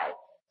 95.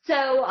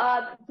 So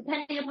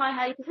depending upon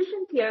how you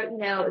positioned here, you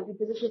know, if you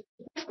positioned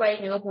the first break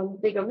and you look for a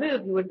bigger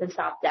move, you would have been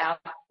stopped out.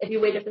 If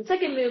you waited for the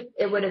second move,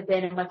 it would have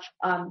been a much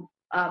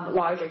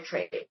larger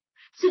trade.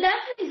 So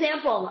that's an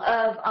example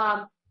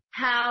of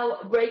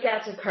how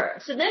breakouts occur.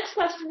 So the next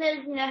question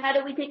is, you know, how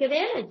do we take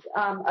advantage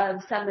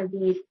of some of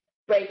these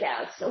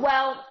breakouts?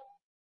 Well,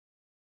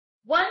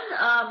 one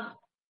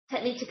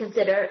technique to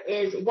consider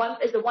is the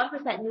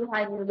 1% new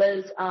high, new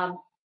lows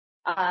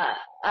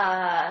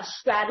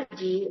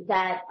strategy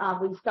that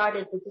we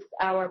started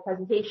our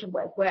presentation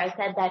with, where I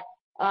said that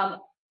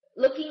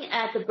looking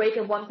at the break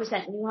of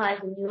 1% new highs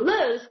and new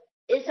lows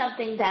is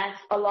something that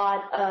a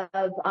lot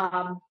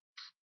of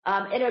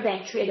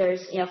interbank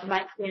traders, you know, from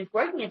my experience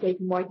working at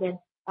JP Morgan,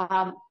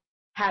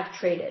 have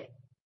traded.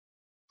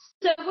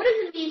 So what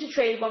does it mean to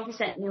trade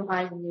 1% new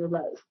highs and new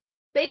lows?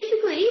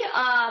 Basically,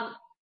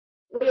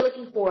 what you're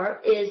looking for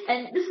is,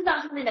 and this is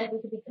not something that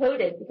needs to be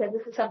coded because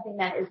this is something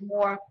that is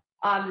more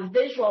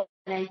visual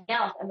than anything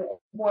else, and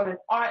more of an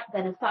art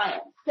than a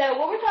science. So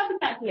what we're talking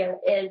about here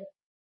is,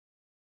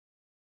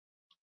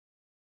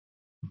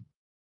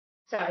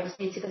 sorry, I just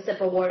need to take a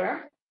sip of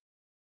water.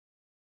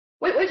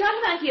 What we're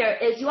talking about here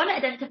is you want to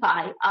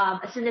identify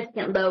a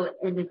significant low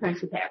in the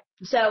currency pair.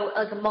 So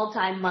like a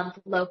multi-month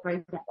low, for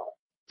example.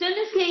 So in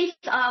this case,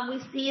 we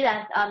see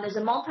that there's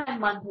a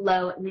multi-month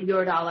low in the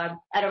euro dollar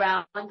at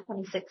around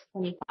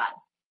 126.25.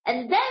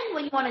 And then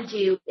what you want to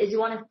do is you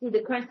want to see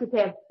the currency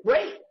pair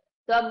break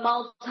the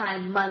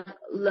multi-month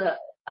low,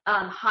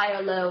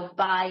 higher low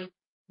by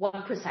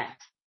 1%.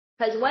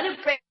 Because when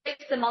it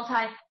breaks the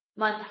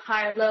multi-month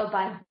higher low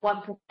by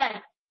 1%,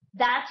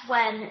 that's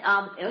when,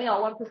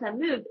 1%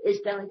 move is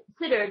generally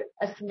considered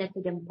a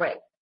significant break.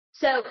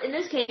 So in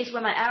this case,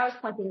 where my arrow is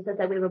pointing, it says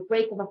that we have a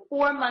break of a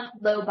 4-month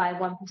low by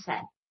 1%.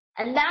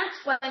 And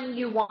that's when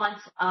you want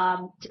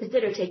to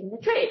consider taking the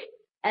trade.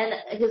 And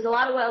because a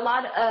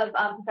lot of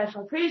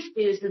professional traders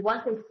do is that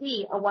once they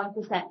see a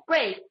 1%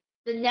 break,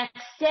 the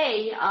next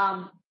day,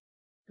 at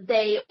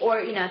the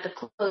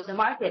close of the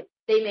market,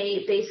 they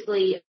may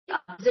basically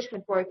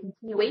position for a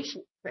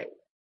continuation trade.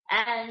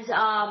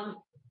 And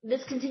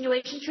this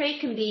continuation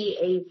trade can be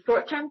a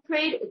short-term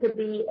trade. It could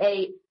be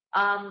a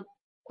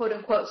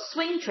quote-unquote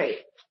swing trade.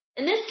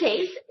 In this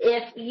case,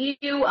 if you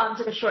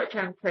took a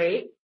short-term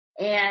trade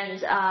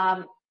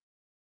and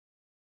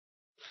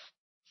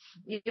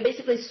you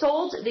basically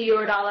sold the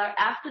euro dollar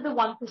after the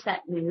 1%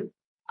 move,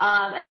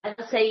 and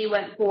let's say you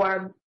went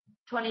for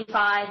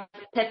 25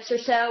 pips or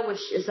so,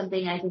 which is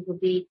something I think would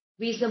be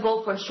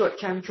reasonable for a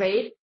short-term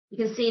trade. You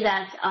can see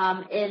that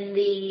in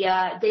the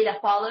data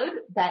followed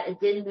that it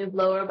did move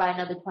lower by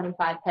another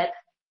 25 pips,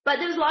 but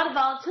there was a lot of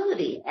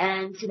volatility,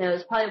 and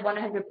it's probably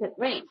 100 pip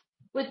range.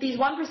 With these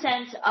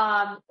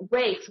 1%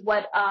 breaks,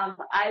 what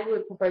I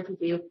would prefer to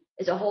do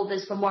is to hold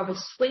this for more of a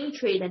swing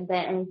trade than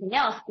anything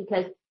else,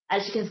 because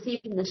as you can see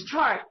from this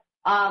chart,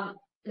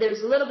 there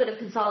was a little bit of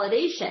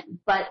consolidation,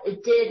 but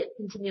it did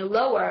continue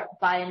lower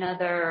by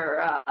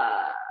another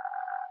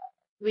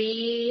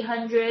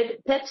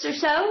 300 pips or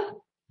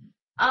so.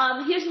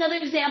 Here's another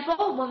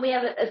example. When we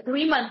have a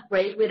 3-month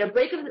break, we had a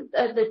break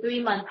of the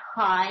 3-month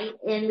high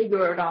in the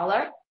euro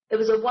dollar. It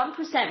was a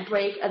 1%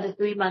 break of the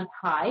 3-month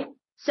high.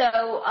 So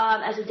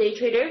as a day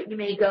trader, you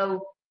may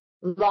go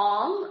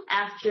long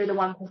after the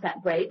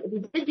 1% break. If you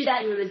did do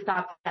that, you would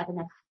stop at the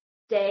next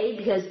day,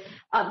 because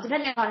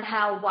depending on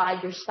how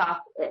wide your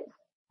stop is.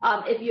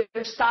 If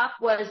your stop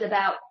was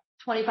about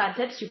 25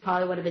 pips, you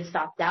probably would have been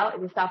stopped out.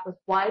 If your stop was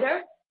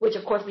wider, which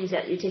of course means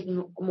that you're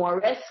taking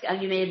more risk,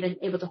 and you may have been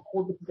able to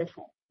hold the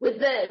position. With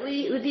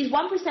these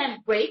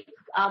 1% breaks,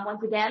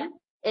 once again,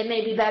 it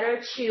may be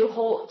better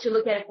to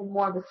look at it from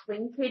more of a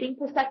swing trading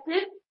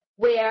perspective,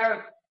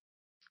 where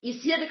you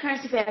see that the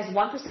currency pair has a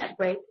 1%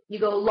 break, you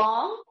go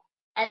long,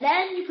 and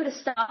then you put a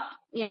stop,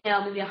 maybe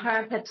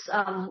 100 pips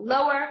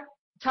lower,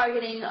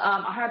 targeting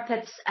 100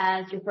 pips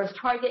as your first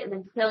target, and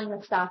then filling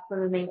the stop for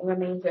the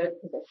remainder of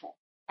the position.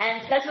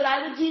 And that's what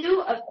I would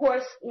do. Of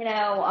course,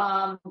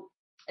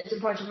 it's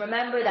important to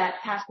remember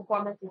that past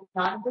performance is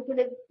not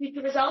indicative of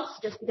future results.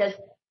 Just because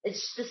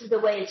this is the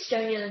way it's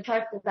shown you in the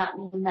chart does not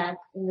mean that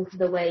this is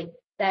the way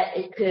that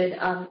it could,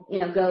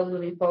 go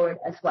moving forward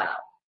as well.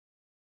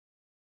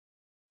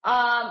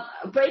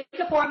 Break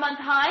the 4-month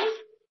highs.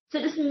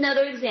 So this is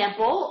another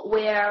example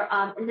where,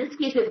 in this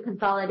case, we have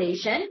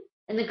consolidation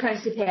in the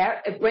currency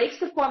pair. It breaks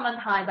the 4-month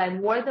high by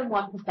more than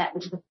 1%,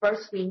 which is the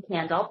first swing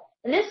candle.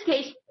 In this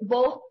case,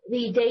 both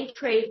the day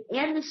trade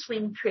and the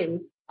swing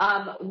trade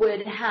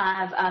would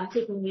have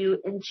taken you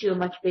into a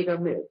much bigger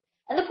move.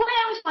 And the point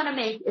I always want to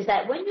make is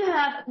that when you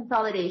have a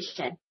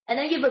consolidation and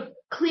then you have a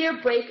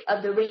clear break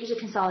of the range of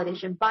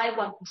consolidation by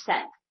 1%,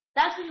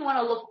 that's when you want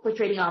to look for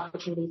trading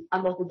opportunities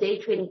on both the day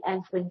trading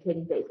and swing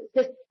trading basis.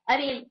 Because,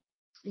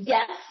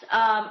 yes,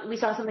 we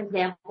saw some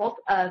examples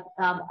of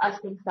us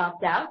being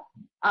stopped out,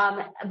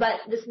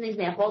 but this is an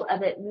example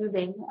of it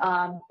moving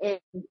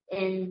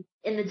in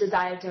the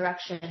desired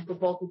direction for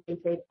both the day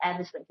trade and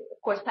the swing trade.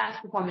 Of course,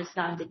 past performance is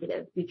not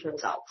indicative of future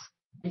results,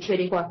 and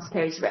trading forex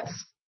carries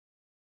risk.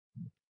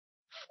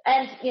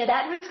 And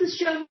that risk is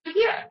shown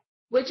here,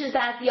 which is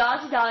that the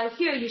Aussie dollar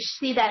here, you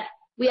see that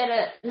we had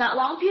a not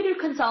long period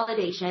of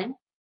consolidation,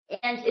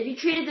 and if you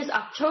treated this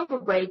October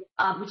break,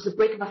 which is a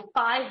break of a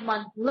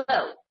 5-month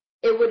low,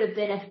 it would have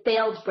been a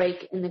failed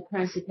break in the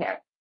currency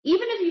pair.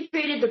 Even if you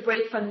treated the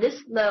break from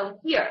this low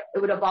here, it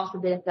would have also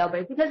been a failed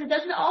break because it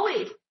doesn't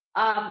always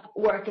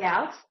work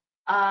out.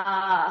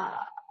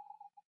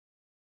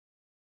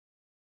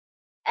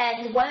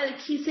 And one of the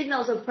key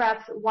signals of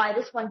perhaps why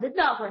this one did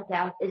not work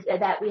out is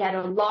that we had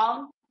a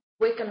long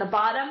wick on the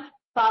bottom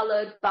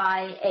followed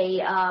by a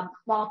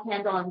small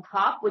candle on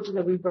top, which is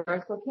a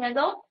reversal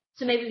candle.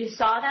 So maybe you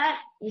saw that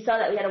we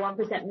had a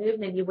 1% move,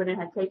 maybe you wouldn't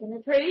have taken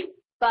the trade.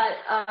 But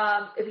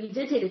if you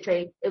did take the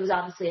trade, it was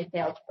obviously a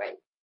failed trade.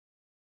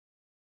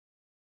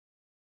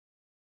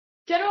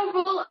 General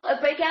rule of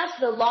breakouts,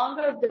 the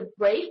longer the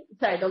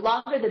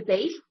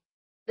base,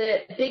 the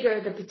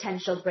bigger the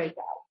potential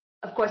breakout.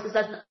 Of course, this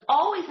doesn't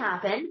always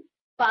happen,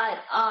 but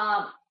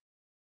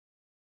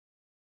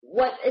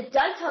what it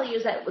does tell you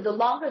is that the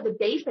longer the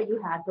base that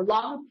you have, the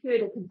longer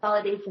period of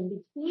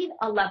consolidation between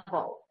a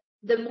level,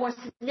 the more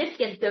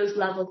significant those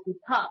levels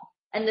become.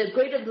 And the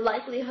greater the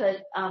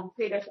likelihood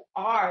traders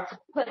are to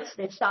put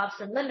their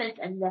stops and limits,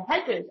 and the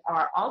hedgers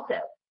are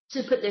also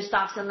to put their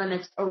stops and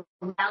limits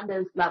around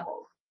those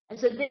levels. And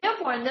so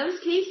therefore, in those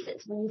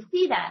cases, when you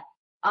see that,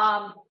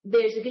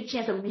 there's a good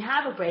chance that when we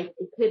have a break,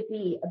 it could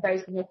be a very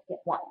significant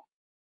one.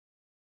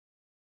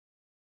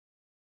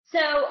 So,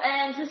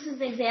 and this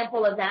is an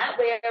example of that,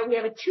 where we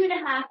have a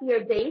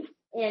 2.5-year base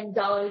in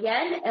dollar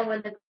yen, and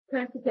when the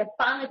currency pair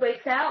finally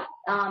breaks out,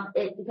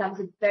 it becomes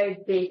a very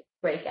big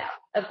breakout.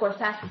 Of course,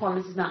 past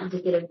performance is not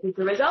indicative of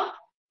future results,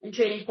 and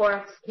trading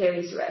forex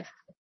carries risk.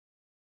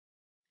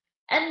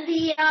 And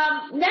the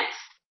next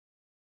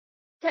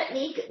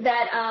technique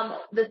that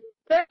the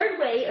third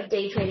way of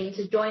day trading is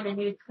to join a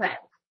new trend.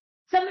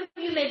 Some of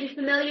you may be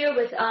familiar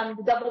with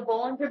the double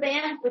Bollinger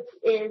Band, which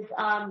is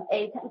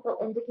a technical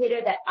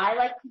indicator that I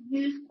like to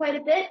use quite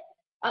a bit.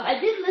 I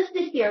did list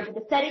it here, but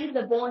the settings of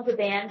the Bollinger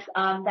Bands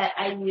that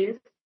I use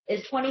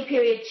is 20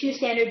 period 2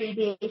 standard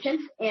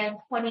deviations and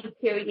 20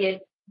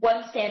 period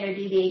 1 standard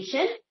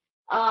deviation.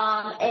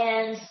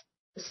 And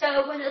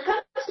so when it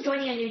comes to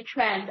joining a new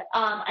trend,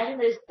 I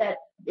think there's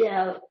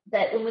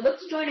that when we look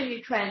to join a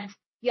new trend,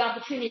 the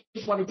opportunity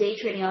is more of a day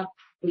trading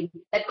opportunity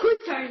that could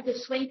turn into a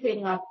swing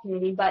trading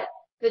opportunity, but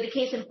for the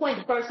case in point,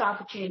 the first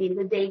opportunity is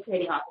a day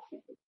trading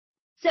opportunity.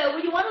 So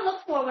what you want to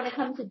look for when it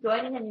comes to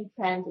joining a new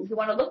trend is you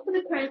want to look for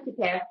the currency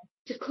pair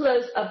to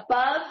close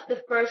above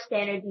the first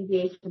standard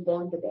deviation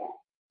Bollinger Band.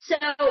 So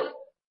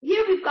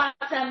here we've got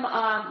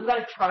we've got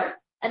a chart,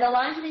 and the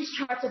lines of these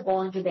charts are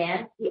Bollinger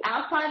Bands. The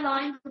outside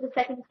lines are the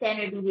second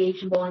standard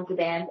deviation Bollinger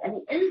Band, and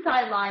the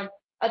inside line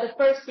are the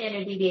first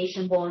standard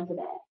deviation Bollinger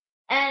Band.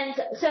 And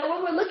so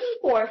what we're looking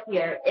for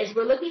here is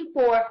we're looking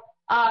for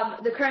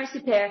the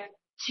currency pair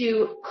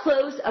to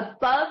close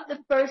above the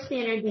first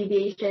standard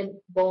deviation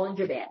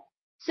Bollinger Band.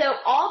 So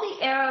all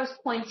the arrows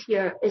point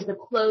here is the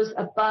close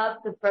above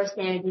the first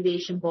standard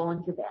deviation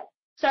Bollinger Band.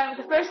 Starting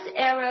with the first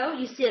arrow,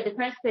 you see that the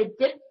currency pair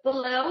dipped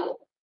below.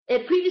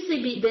 It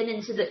previously been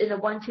in the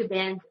 1-2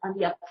 band on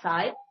the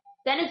upside.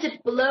 Then it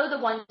dipped below the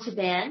 1-2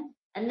 band,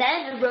 and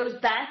then it rose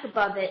back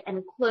above it and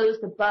it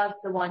closed above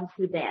the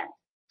 1-2 band.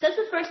 So that's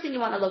the first thing you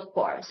want to look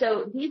for.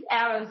 So these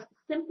arrows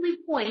simply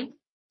point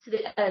to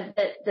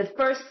the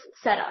first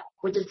setup,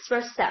 which is the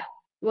first step.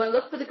 You want to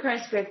look for the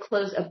currency pair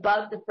close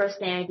above the first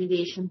standard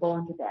deviation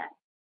Bollinger Band.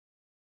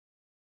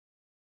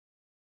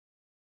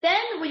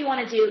 Then what you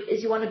want to do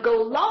is you want to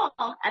go long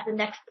at the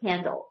next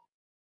candle.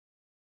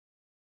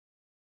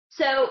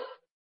 So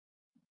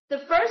the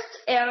first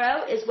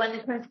arrow is when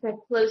the currency pair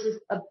closes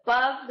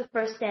above the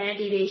first standard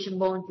deviation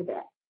Bollinger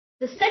Band.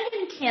 The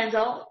second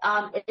candle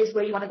is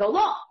where you want to go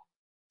long.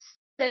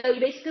 So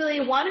you basically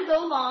want to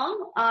go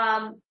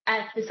long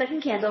at the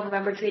second candle.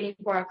 Remember, trading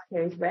forex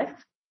carries risk.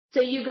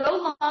 So you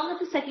go long at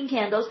the second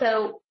candle.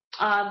 So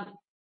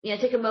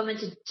take a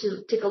moment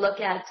to take a look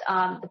at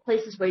the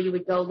places where you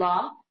would go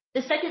long.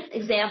 The second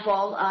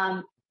example,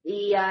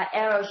 the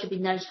arrow should be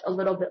nudged a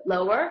little bit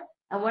lower.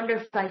 I wonder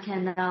if I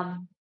can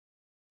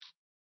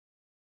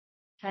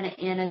Trying to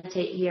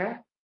annotate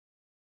here.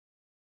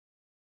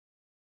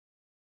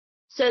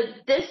 So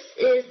this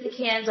is the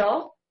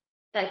candle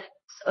that,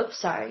 oops,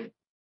 sorry.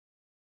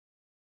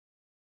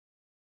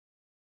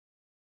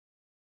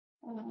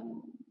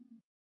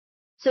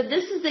 So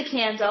this is the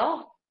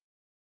candle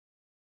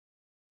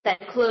that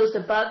closed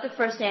above the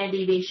first standard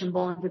deviation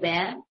Bollinger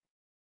Band.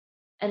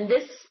 And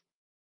this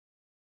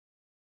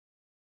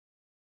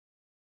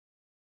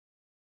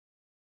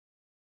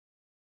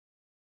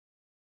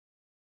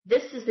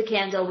is the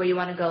candle where you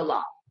want to go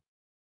long.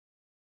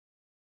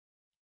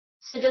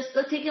 So just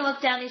taking a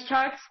look down these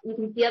charts, you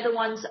can see the other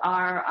ones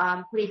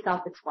are pretty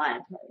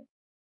self-explanatory.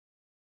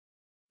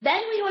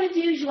 Then what you want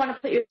to do is you want to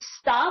put your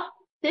stop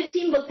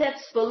 15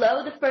 pips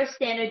below the first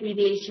standard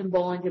deviation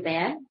Bollinger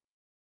Band.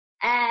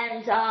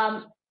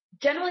 And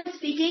generally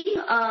speaking,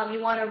 you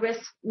want to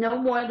risk no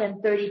more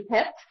than 30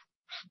 pips.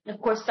 And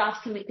of course, stops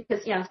can be,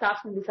 because,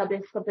 stops can be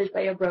subject to slippage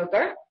by your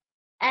broker.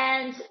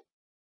 And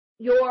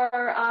your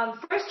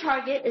first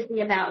target is the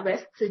amount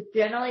risk, so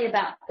generally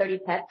about 30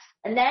 pips.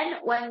 And then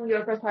when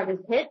your first target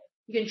is hit,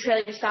 you can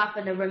trail your stop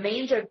in the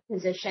remainder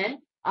position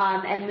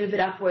and move it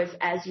upwards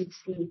as you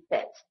see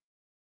fit.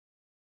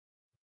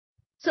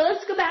 So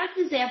let's go back to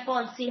the example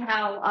and see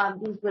how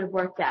these would have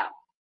worked out.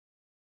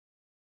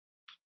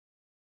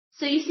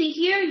 So you see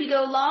here, you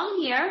go long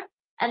here,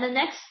 and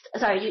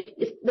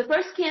the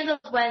first candle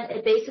is when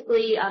it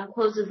basically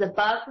closes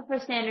above the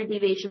first standard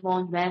deviation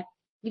Bollinger Band.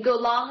 You go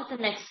long with the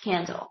next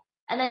candle.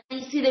 And then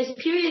you see there's a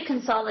period of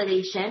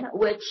consolidation,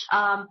 which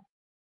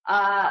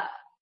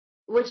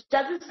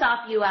doesn't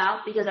stop you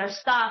out, because our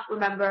stop,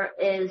 remember,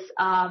 is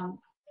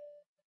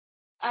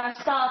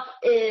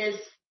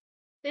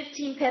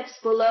 15 pips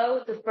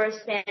below the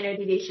first standard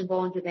deviation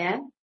Bollinger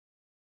Band.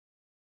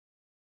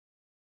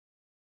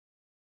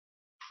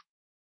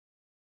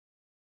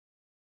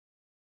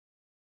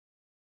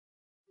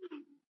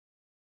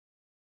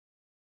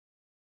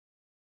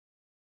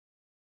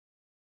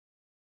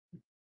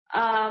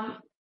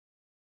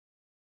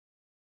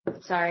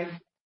 Sorry,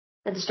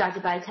 got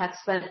distracted by a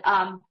text, but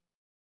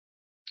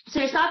so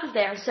your stop is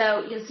there,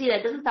 so you can see that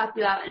it doesn't stop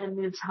you out and it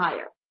moves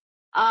higher.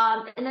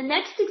 In the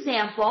next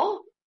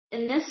example,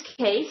 in this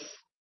case,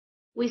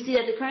 we see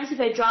that the currency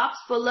pair drops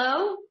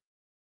below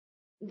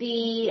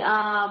the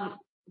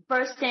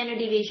first standard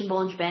deviation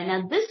Bollinger Band.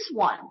 Now this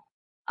one,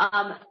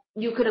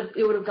 you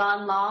would have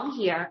gone long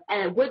here,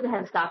 and it wouldn't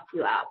have stopped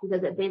you out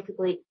because it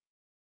basically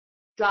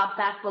dropped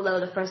back below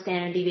the first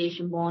standard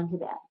deviation Bollinger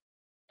Band.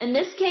 In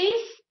this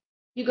case,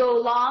 you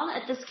go long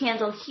at this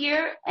candle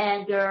here,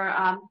 and your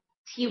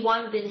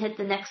T1 didn't hit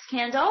the next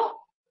candle.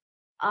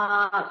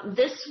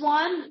 This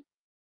one,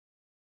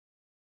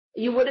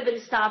 you would have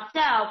been stopped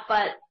out,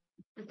 but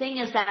the thing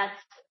is that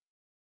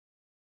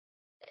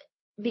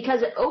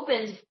because it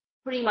opened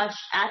pretty much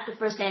at the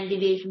first standard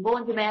deviation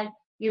Bollinger Band,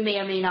 you may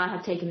or may not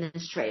have taken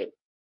this trade.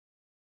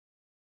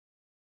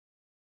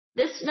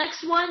 This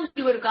next one,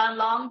 you would have gone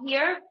long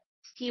here.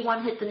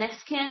 T1 hit the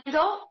next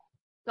candle.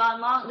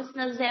 Gone long. This is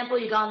an example.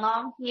 You've gone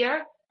long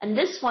here. And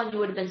this one, you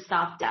would have been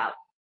stopped out.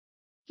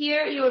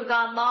 Here, you would have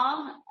gone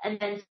long, and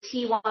then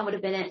T1 would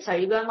have been it.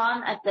 Sorry, you go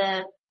long at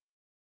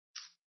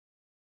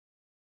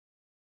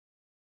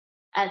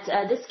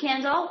this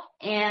candle,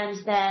 and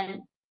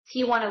then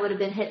T1 would have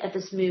been hit at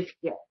this move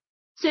here.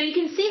 So you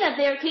can see that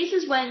there are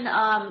cases when,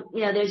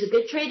 there's a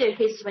good trade. There are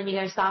cases when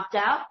you're stopped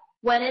out.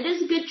 When it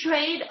is a good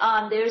trade,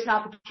 there's an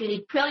opportunity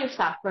to trail your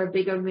stop for a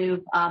bigger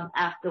move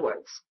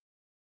afterwards.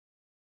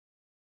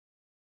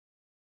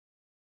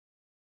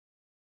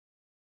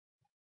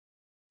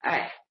 All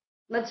right,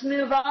 let's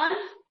move on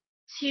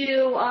to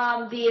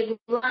the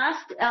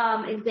last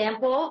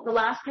example, the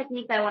last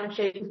technique that I want to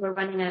show you because we're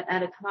running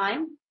out of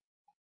time.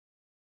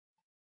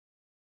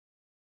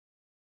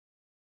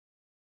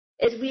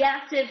 Is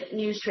reactive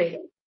news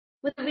trading.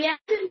 With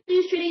reactive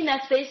news trading,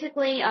 that's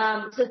basically,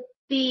 so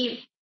the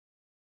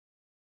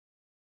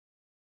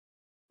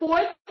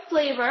fourth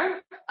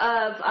flavor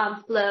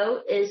of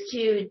flow is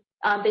to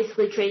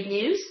basically trade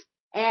news,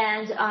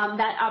 and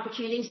that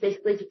opportunity is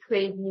basically to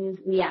trade news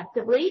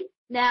reactively.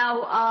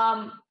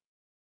 Now,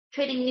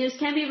 trading news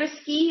can be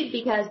risky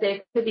because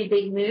there could be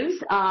big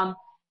moves.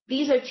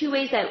 These are two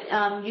ways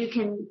that you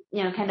can,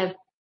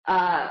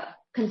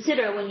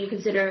 consider when you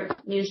consider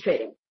news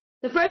trading.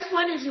 The first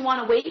one is you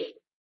want to wait.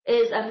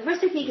 The first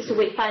technique is to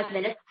wait 5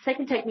 minutes. The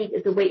second technique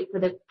is to wait for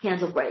the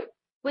candle break.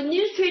 With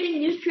news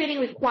trading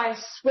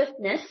requires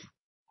swiftness.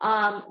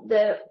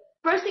 The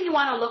first thing you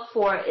want to look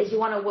for is you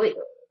want to wait.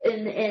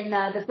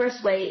 The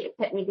first way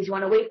technique is you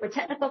want to wait for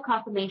technical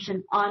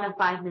confirmation on a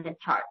 5-minute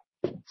chart.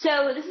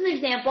 So this is an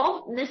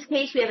example. In this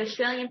case, we have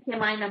Australian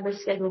PMI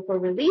numbers scheduled for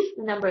release.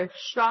 The number is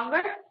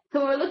stronger.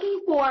 So we're looking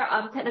for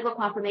technical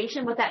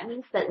confirmation. What that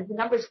means is that if the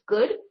number is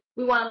good,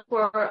 we want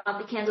for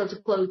the candle to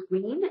close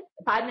green,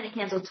 5-minute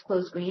candle to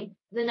close green.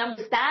 If the number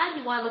is bad,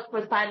 you want to look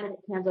for the 5-minute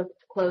candle to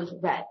close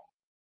red.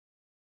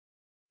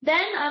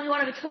 Then you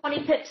want to have a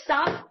 20-pip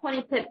stop,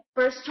 20-pip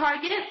first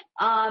target,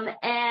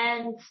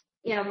 and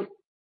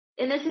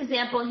in this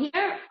example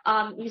here,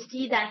 you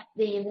see that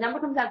the number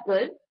comes out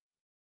good.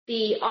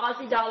 the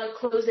Aussie dollar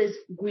closes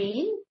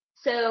green.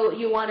 So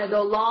you want to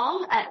go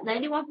long at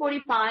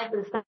 91.45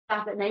 with a stop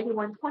at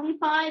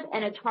 91.25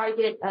 and a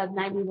target of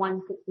 91.65.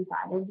 As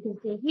you can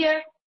see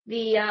here,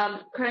 the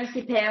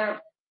currency pair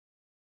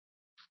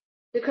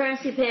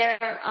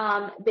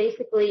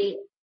basically,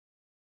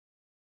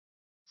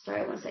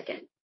 sorry, 1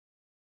 second.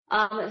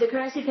 The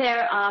currency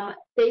pair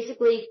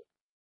basically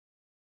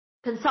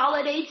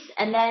consolidates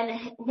and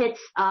then hits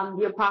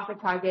your profit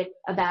target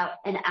about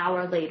an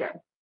hour later.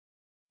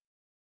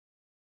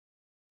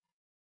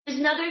 Here's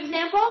another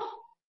example.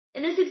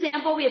 In this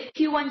example, we have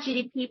Q1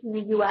 GDP from the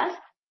U.S.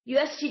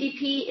 U.S.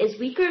 GDP is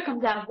weaker,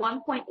 comes out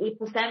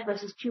 1.8%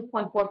 versus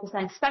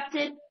 2.4%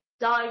 expected.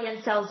 Dollar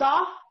yen sells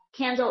off.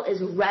 Candle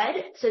is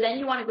red. So then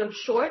you want to go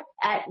short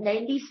at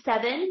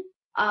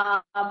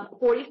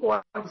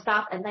 97.44 and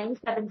stop at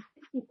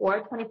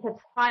 97.64, 20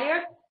 pips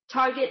higher.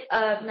 Target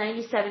of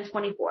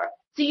 97.24.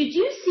 So you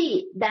do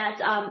see that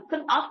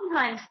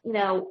oftentimes,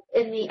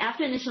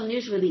 after initial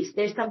news release,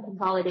 there's some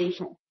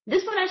consolidation.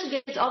 This one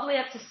actually gets all the way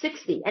up to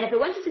 60, and if it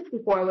went to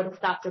 64, it would have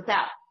stopped us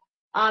out.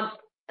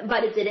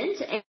 But it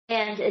didn't,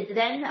 and it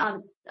then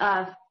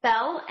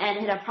fell and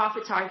hit a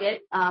profit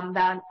target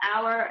about an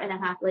hour and a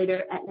half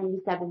later at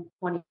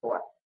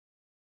 97.24.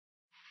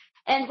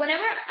 And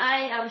whenever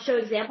I show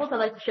examples, I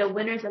like to show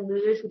winners and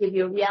losers to give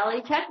you a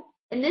reality check.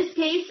 In this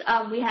case,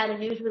 we had a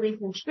news release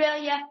in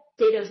Australia.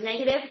 Data was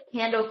negative.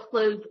 Candle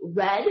closed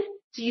red.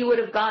 So you would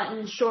have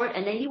gotten short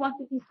at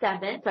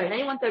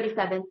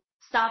 91.37.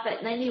 Stop at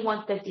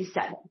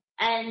 91.57.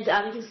 And you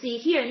can see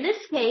here in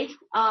this case,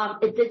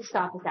 it did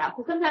stop us out.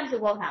 So sometimes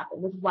it will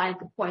happen, which is why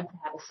it's important to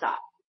have a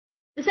stop.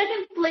 The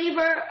second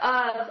flavor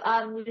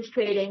of news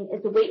trading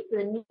is to wait for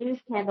the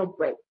news candle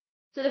break.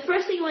 So the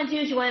first thing you want to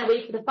do is you want to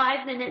wait for the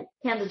 5-minute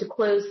candle to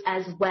close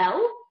as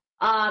well.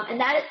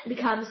 And that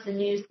becomes the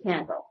news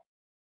candle.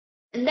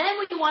 And then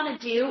what you want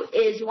to do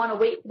is you want to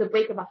wait for the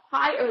break of a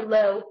high or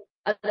low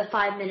of the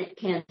 5-minute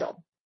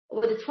candle.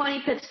 With a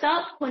 20 pip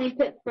stop, 20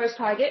 pip first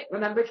target.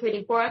 Remember,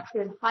 trading Forex,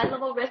 there's high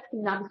level risk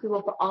and not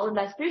suitable for all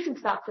investors, and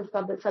stops are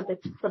subject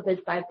to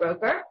slippage by a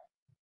broker.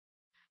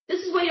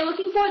 This is what you're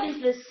looking for. These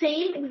are the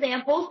same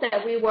examples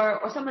that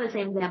or some of the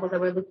same examples that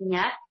we're looking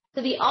at.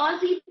 So the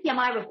Aussie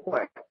PMI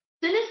report.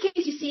 So in this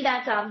case, you see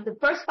that the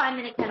first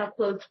 5-minute candle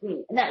closed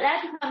green, and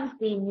that becomes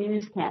the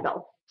news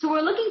candle. So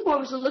we're looking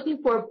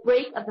for a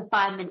break of the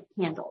 5-minute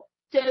candle.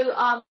 So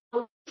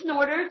in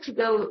order to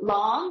go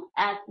long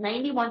at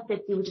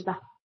 91.50,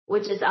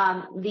 which is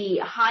the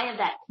high of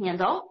that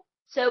candle.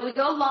 So we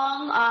go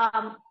long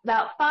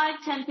about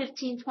 5, 10,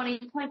 15, 20,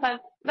 25,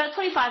 about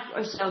 25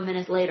 or so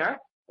minutes later.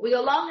 We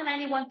go long at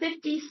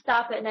 91.50,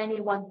 stop at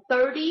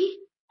 91.30,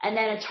 and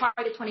then a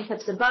target 20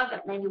 pips above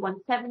at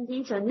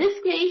 91.70. So in this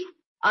case,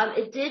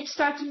 it did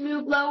start to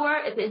move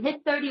lower. If it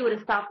hit 30, it would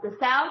have stopped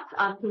us out.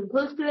 Came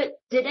close to it,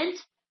 didn't.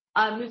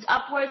 Moved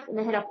upwards, and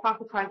then hit a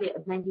profit target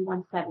of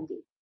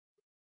 91.70.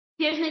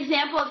 Here's an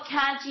example of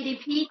CAD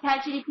GDP.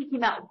 CAD GDP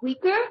came out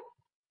weaker.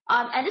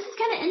 And this is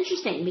kind of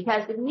interesting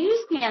because the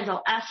news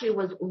candle actually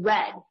was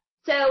red.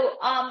 So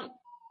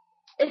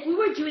if we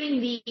were doing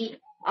the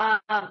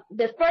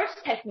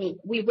first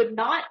technique, we would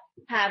not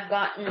have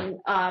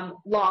gotten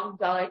long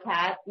dollar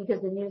CAD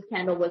because the news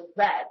candle was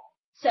red.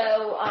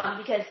 So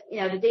because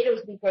the data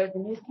was weaker,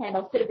 the news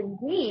candle should have been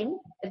green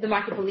if the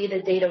market believed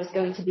the data was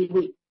going to be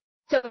weak.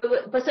 So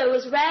it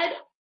was red.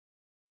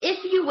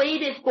 If you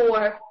waited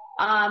for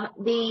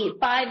the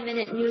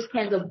 5-minute news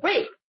candle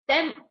break,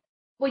 then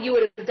what you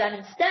would have done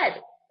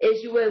instead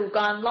is you would have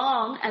gone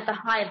long at the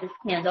high of this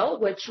candle,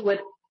 which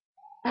would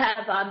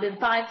have been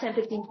 5, 10,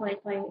 15, 20,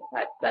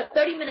 25, about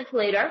 30 minutes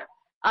later.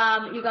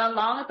 You've gone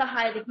long at the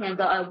high of the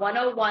candle at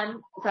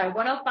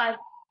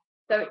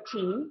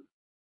 105.13.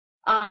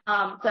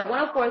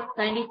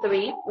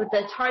 104.93 with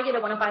the target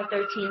of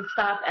 105.13,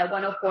 stop at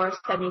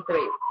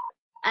 104.73.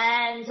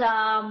 And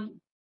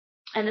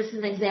this is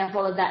an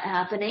example of that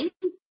happening.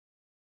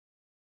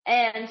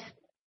 And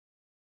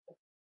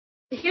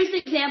here's the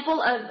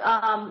example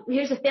of,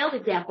 here's a failed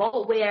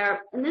example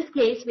where, in this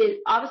case,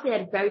 we obviously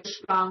had very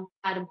strong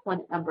CAD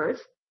employment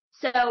numbers.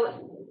 So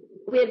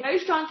we had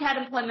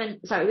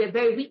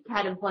very weak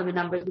CAD employment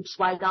numbers, which is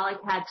why dollar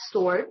CAD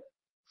soared.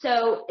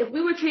 So if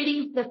we were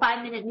trading the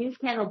 5-minute news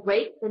candle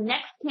break, the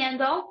next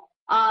candle,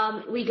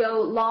 we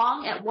go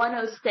long at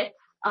 106,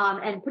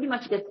 and pretty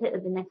much gets hit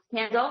at the next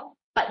candle.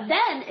 But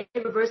then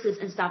it reverses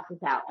and stops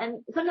us out.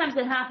 And sometimes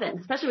it happens,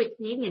 especially with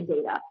Canadian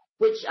data,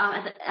 which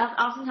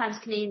oftentimes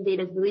Canadian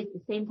data is released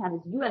at the same time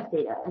as U.S.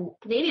 data, and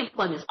Canadian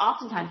employment is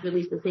oftentimes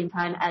released at the same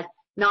time as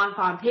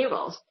non-farm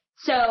payrolls.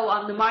 So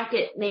the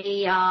market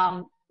may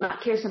not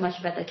care so much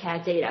about the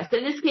CAD data. So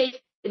in this case,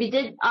 if you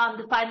did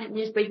the 5-minute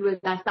news break, you would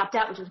have stopped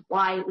out, which is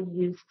why we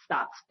use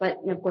stops. But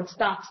of course,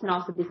 stops can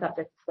also be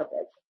subject to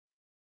slippage.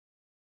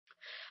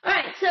 All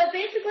right, so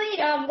basically,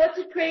 what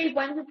to trade,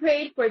 when to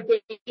trade for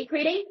day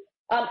trading.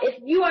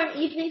 If you are an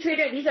evening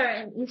trader, these are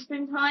in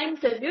Eastern time.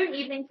 So if you're an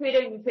evening trader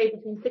and you trade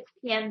between 6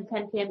 p.m. and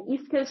 10 p.m.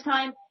 East Coast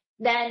time,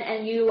 then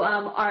and you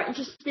are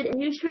interested in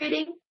news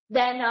trading,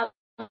 then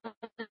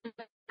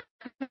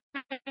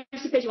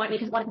currency pairs you want to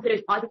consider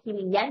is Aussie,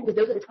 Kiwi, and Yen, because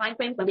those are the time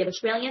frames when we have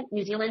Australian,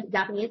 New Zealand,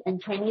 Japanese,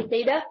 and Chinese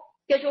data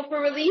scheduled for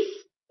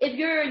release. If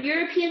you're a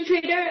European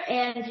trader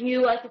and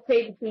you like to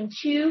trade between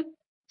 2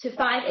 to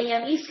 5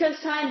 a.m. East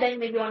Coast time, then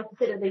maybe you want to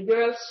consider the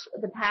euros,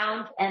 the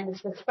pound, and the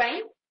Swiss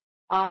franc,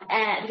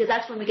 and because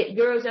that's when we get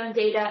Eurozone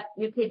data,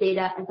 UK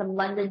data, and some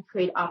London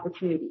trade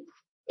opportunities.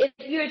 If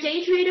you're a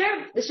day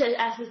trader, this should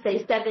actually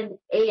say 7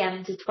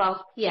 a.m. to 12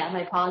 p.m.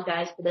 I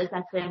apologize for this.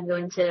 Actually, I'm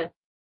going to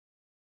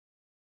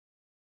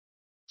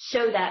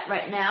show that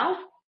right now.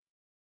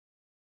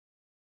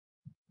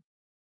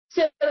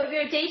 So if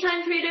you're a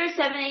daytime trader,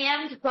 7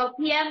 a.m. to 12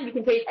 p.m., you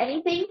can trade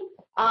anything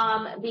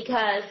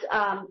because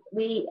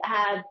we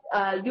have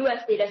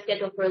U.S. data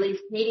scheduled for release,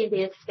 Canadian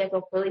data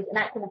scheduled for release, and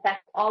that can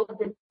affect all of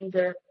the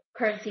major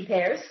currency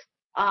pairs.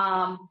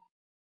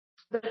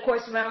 But of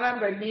course,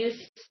 remember,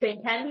 news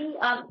trading can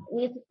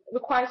be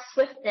requires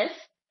swiftness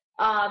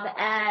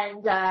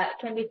and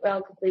can be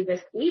relatively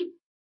risky.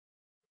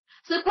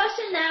 So the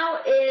question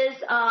now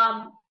is,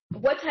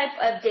 what type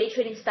of day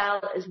trading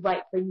style is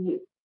right for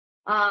you?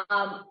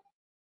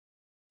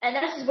 And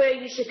this is where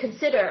you should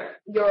consider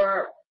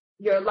your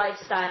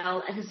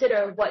lifestyle and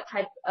consider what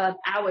type of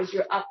hours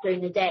you're up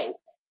during the day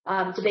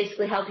to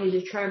basically help you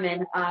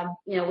determine,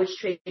 which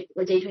day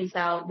trading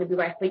style would be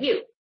right for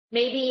you.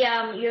 Maybe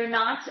you're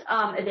not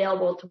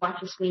available to watch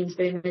your screens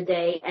during the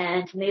day,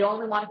 and you may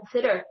only want to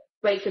consider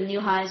breaks of new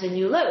highs and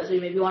new lows. Or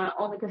maybe you want to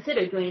only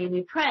consider joining a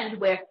new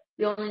trend where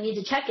you only need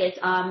to check it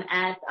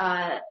at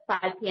 5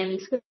 p.m.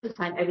 East Coast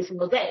time every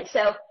single day.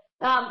 So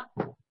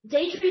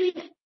day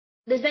trading,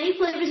 there's many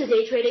flavors of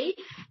day trading,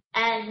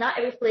 and not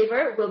every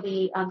flavor will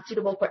be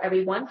suitable for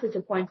everyone, so it's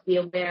important to be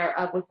aware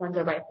of which ones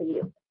are right for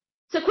you.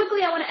 So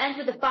quickly, I want to end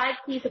with the 5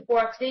 keys of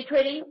Forex day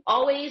trading.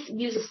 Always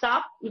use a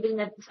stop, even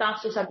if the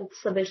stops are subject to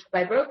submission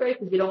by broker,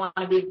 because you don't want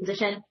to be in a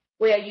position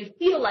where you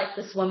feel like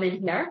this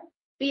woman here.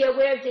 Be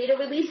aware of data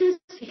releases,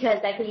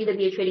 because that can either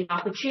be a trading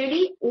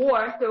opportunity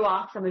or throw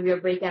off some of your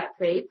breakout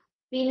trades.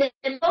 Be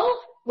nimble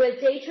with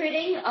day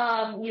trading.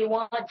 You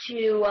want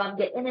to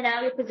get in and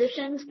out of your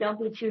positions. Don't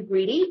be too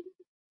greedy.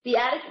 Be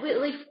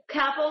adequately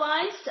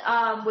capitalized,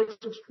 which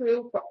is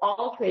true for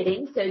all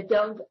trading, so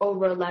don't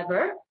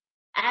over-lever.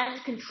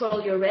 And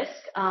control your risk,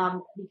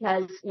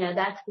 because,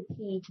 that's the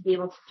key to be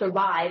able to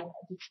survive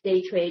to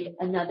day trade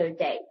another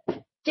day.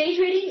 Day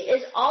trading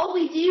is all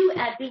we do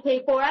at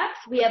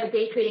BKForex. We have a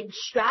day trading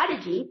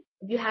strategy.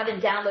 If you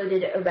haven't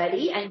downloaded it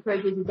already, I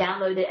encourage you to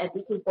download it at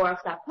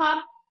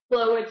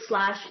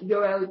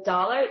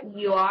bkforex.com/euro-dollar,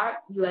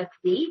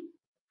 EUR-USD.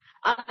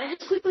 And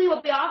just quickly,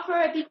 what we offer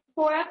at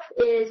BKForex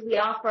is we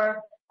have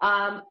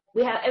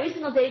every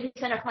single day we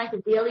send our clients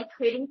a daily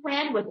trading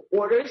plan with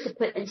orders to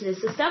put into the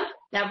system.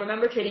 Now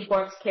remember, trading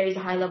Forex carries a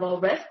high level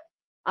of risk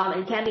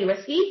and can be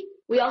risky.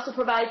 We also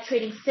provide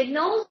trading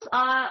signals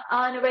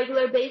on a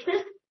regular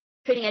basis,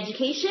 trading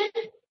education,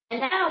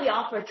 and now we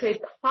offer a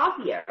trade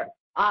copier,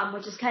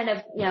 which is kind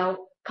of,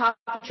 copy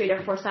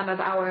trader for some of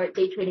our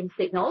day trading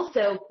signals.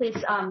 So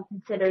please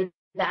consider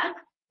that.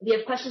 If you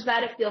have questions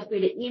about it, feel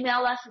free to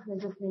email us. This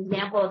is just an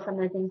example of some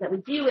of the things that we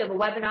do. We have a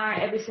webinar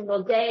every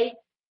single day.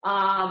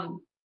 And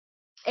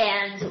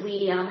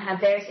we have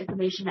various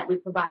information that we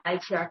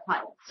provide to our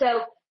clients.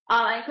 So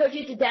I encourage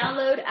you to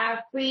download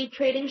our free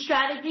trading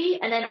strategy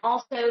and then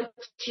also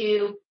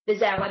to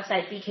visit our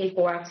website,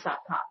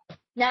 bkforex.com.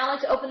 Now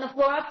let's open the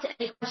floor up to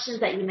any questions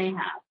that you may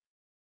have.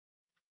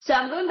 So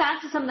I'm going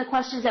back to some of the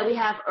questions that we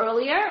have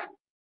earlier.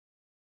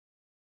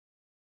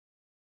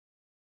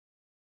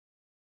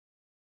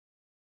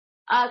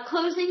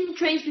 Closing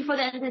trades before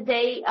the end of the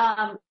day.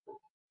 I'm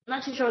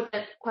not too sure what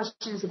the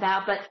question is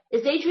about, but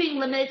is day trading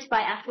limited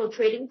by actual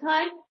trading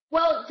time?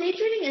 Well, day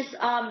trading is,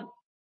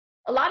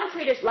 a lot of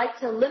traders like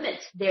to limit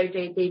their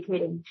day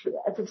trading to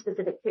a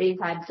specific trading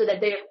time so that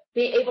they're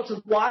being able to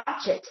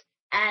watch it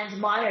and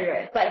monitor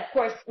it. But of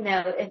course,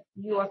 if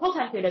your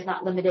full-time trader is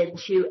not limited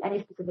to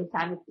any specific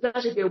time,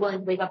 especially if you're willing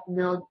to wake up in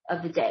the middle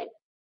of the day.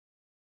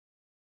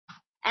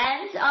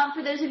 And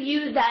for those of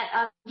you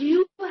that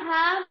do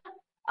have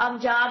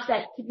jobs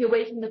that keep you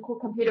away from the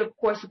computer, of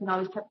course, you can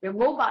always check your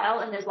mobile,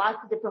 and there's lots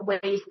of different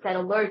ways to set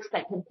alerts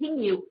that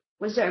continue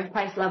when certain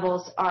price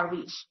levels are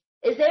reached.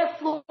 Is there a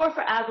floor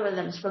for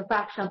algorithms for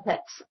fractional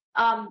pips?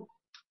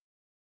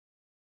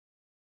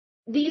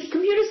 These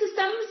computer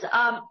systems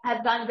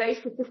have gotten very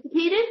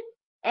sophisticated,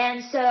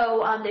 and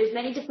so there's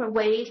many different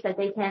ways that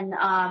they can,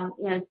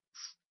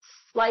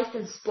 slice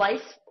and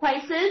splice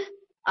prices,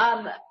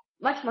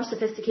 much more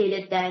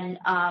sophisticated than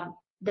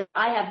that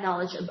I have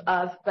knowledge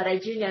of, but I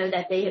do know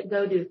that they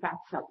go to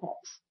fractional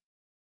pips.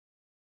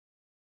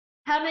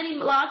 How many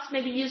lots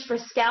may be used for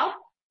scalp?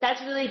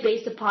 That's really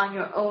based upon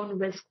your own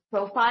risk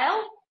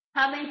profile.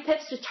 How many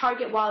pips to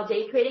target while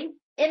day trading?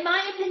 In my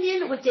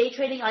opinion, with day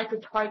trading, I like to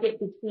target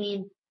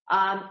between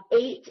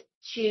 8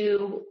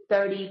 to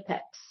 30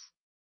 pips.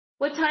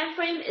 What time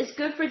frame is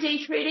good for day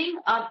trading?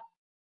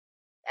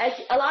 As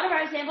a lot of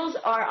our examples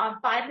are on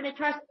 5-minute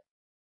charts,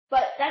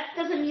 but that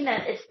doesn't mean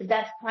that it's the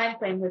best time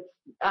frame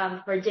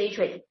for day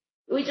trading.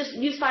 We just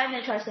use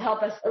 5-minute charts to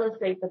help us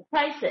illustrate the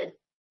prices.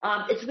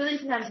 It's really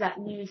sometimes about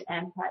news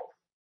and price.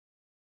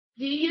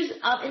 Do you use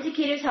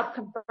indicators to help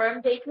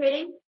confirm day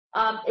trading?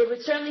 It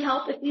would certainly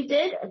help if you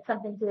did. It's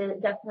something to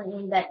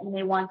definitely that you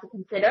may want to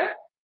consider.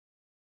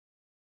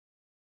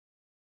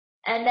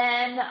 And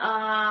then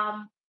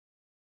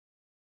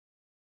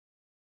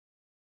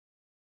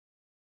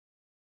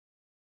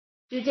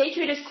do day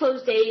traders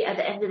close their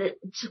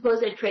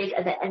trades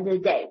at the end of the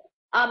day?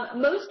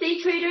 Most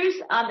day traders,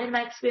 in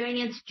my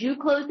experience, do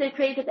close their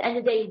trades at the end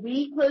of the day.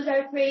 We close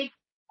our trades,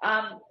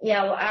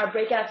 our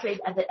breakout trades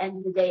at the end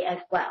of the day as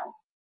well.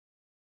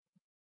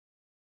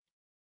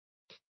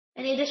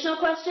 Any additional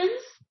questions?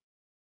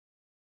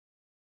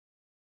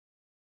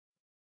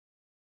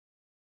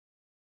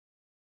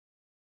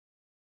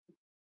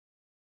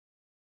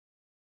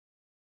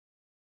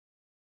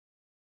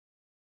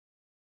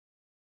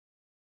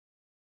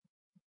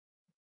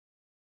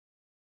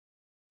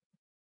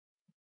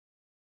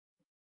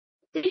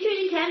 Day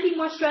trading can be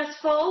more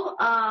stressful,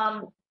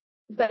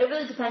 but it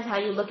really depends how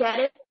you look at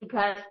it,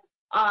 because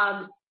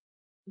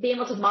being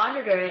able to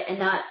monitor it and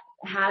not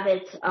have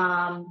it,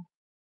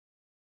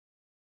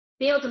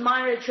 being able to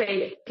monitor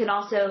trade can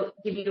also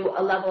give you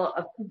a level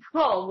of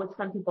control, which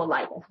some people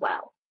like as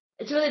well.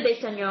 It's really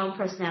based on your own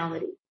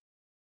personality.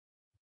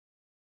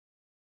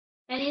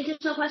 Any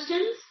additional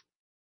questions?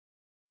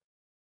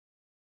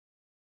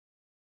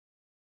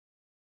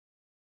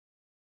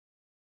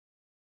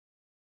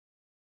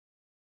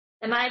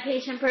 Am I a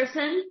patient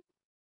person?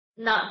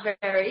 Not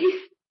very.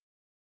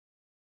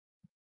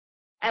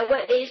 At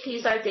what age can you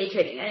start day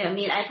trading? I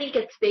mean, I think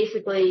it's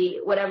basically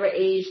whatever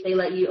age they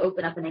let you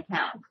open up an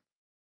account.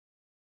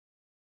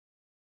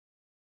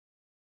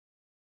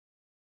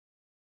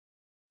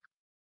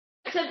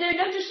 So if there are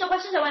no additional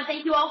questions, I want to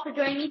thank you all for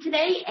joining me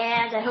today,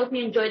 and I hope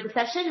you enjoyed the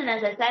session. And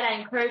as I said, I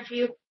encourage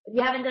you, if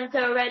you haven't done so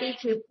already,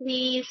 to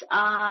please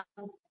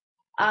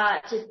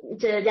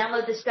to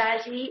download the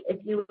strategy if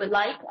you would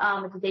like.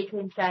 It's a day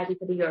trading strategy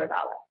for the euro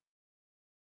dollar.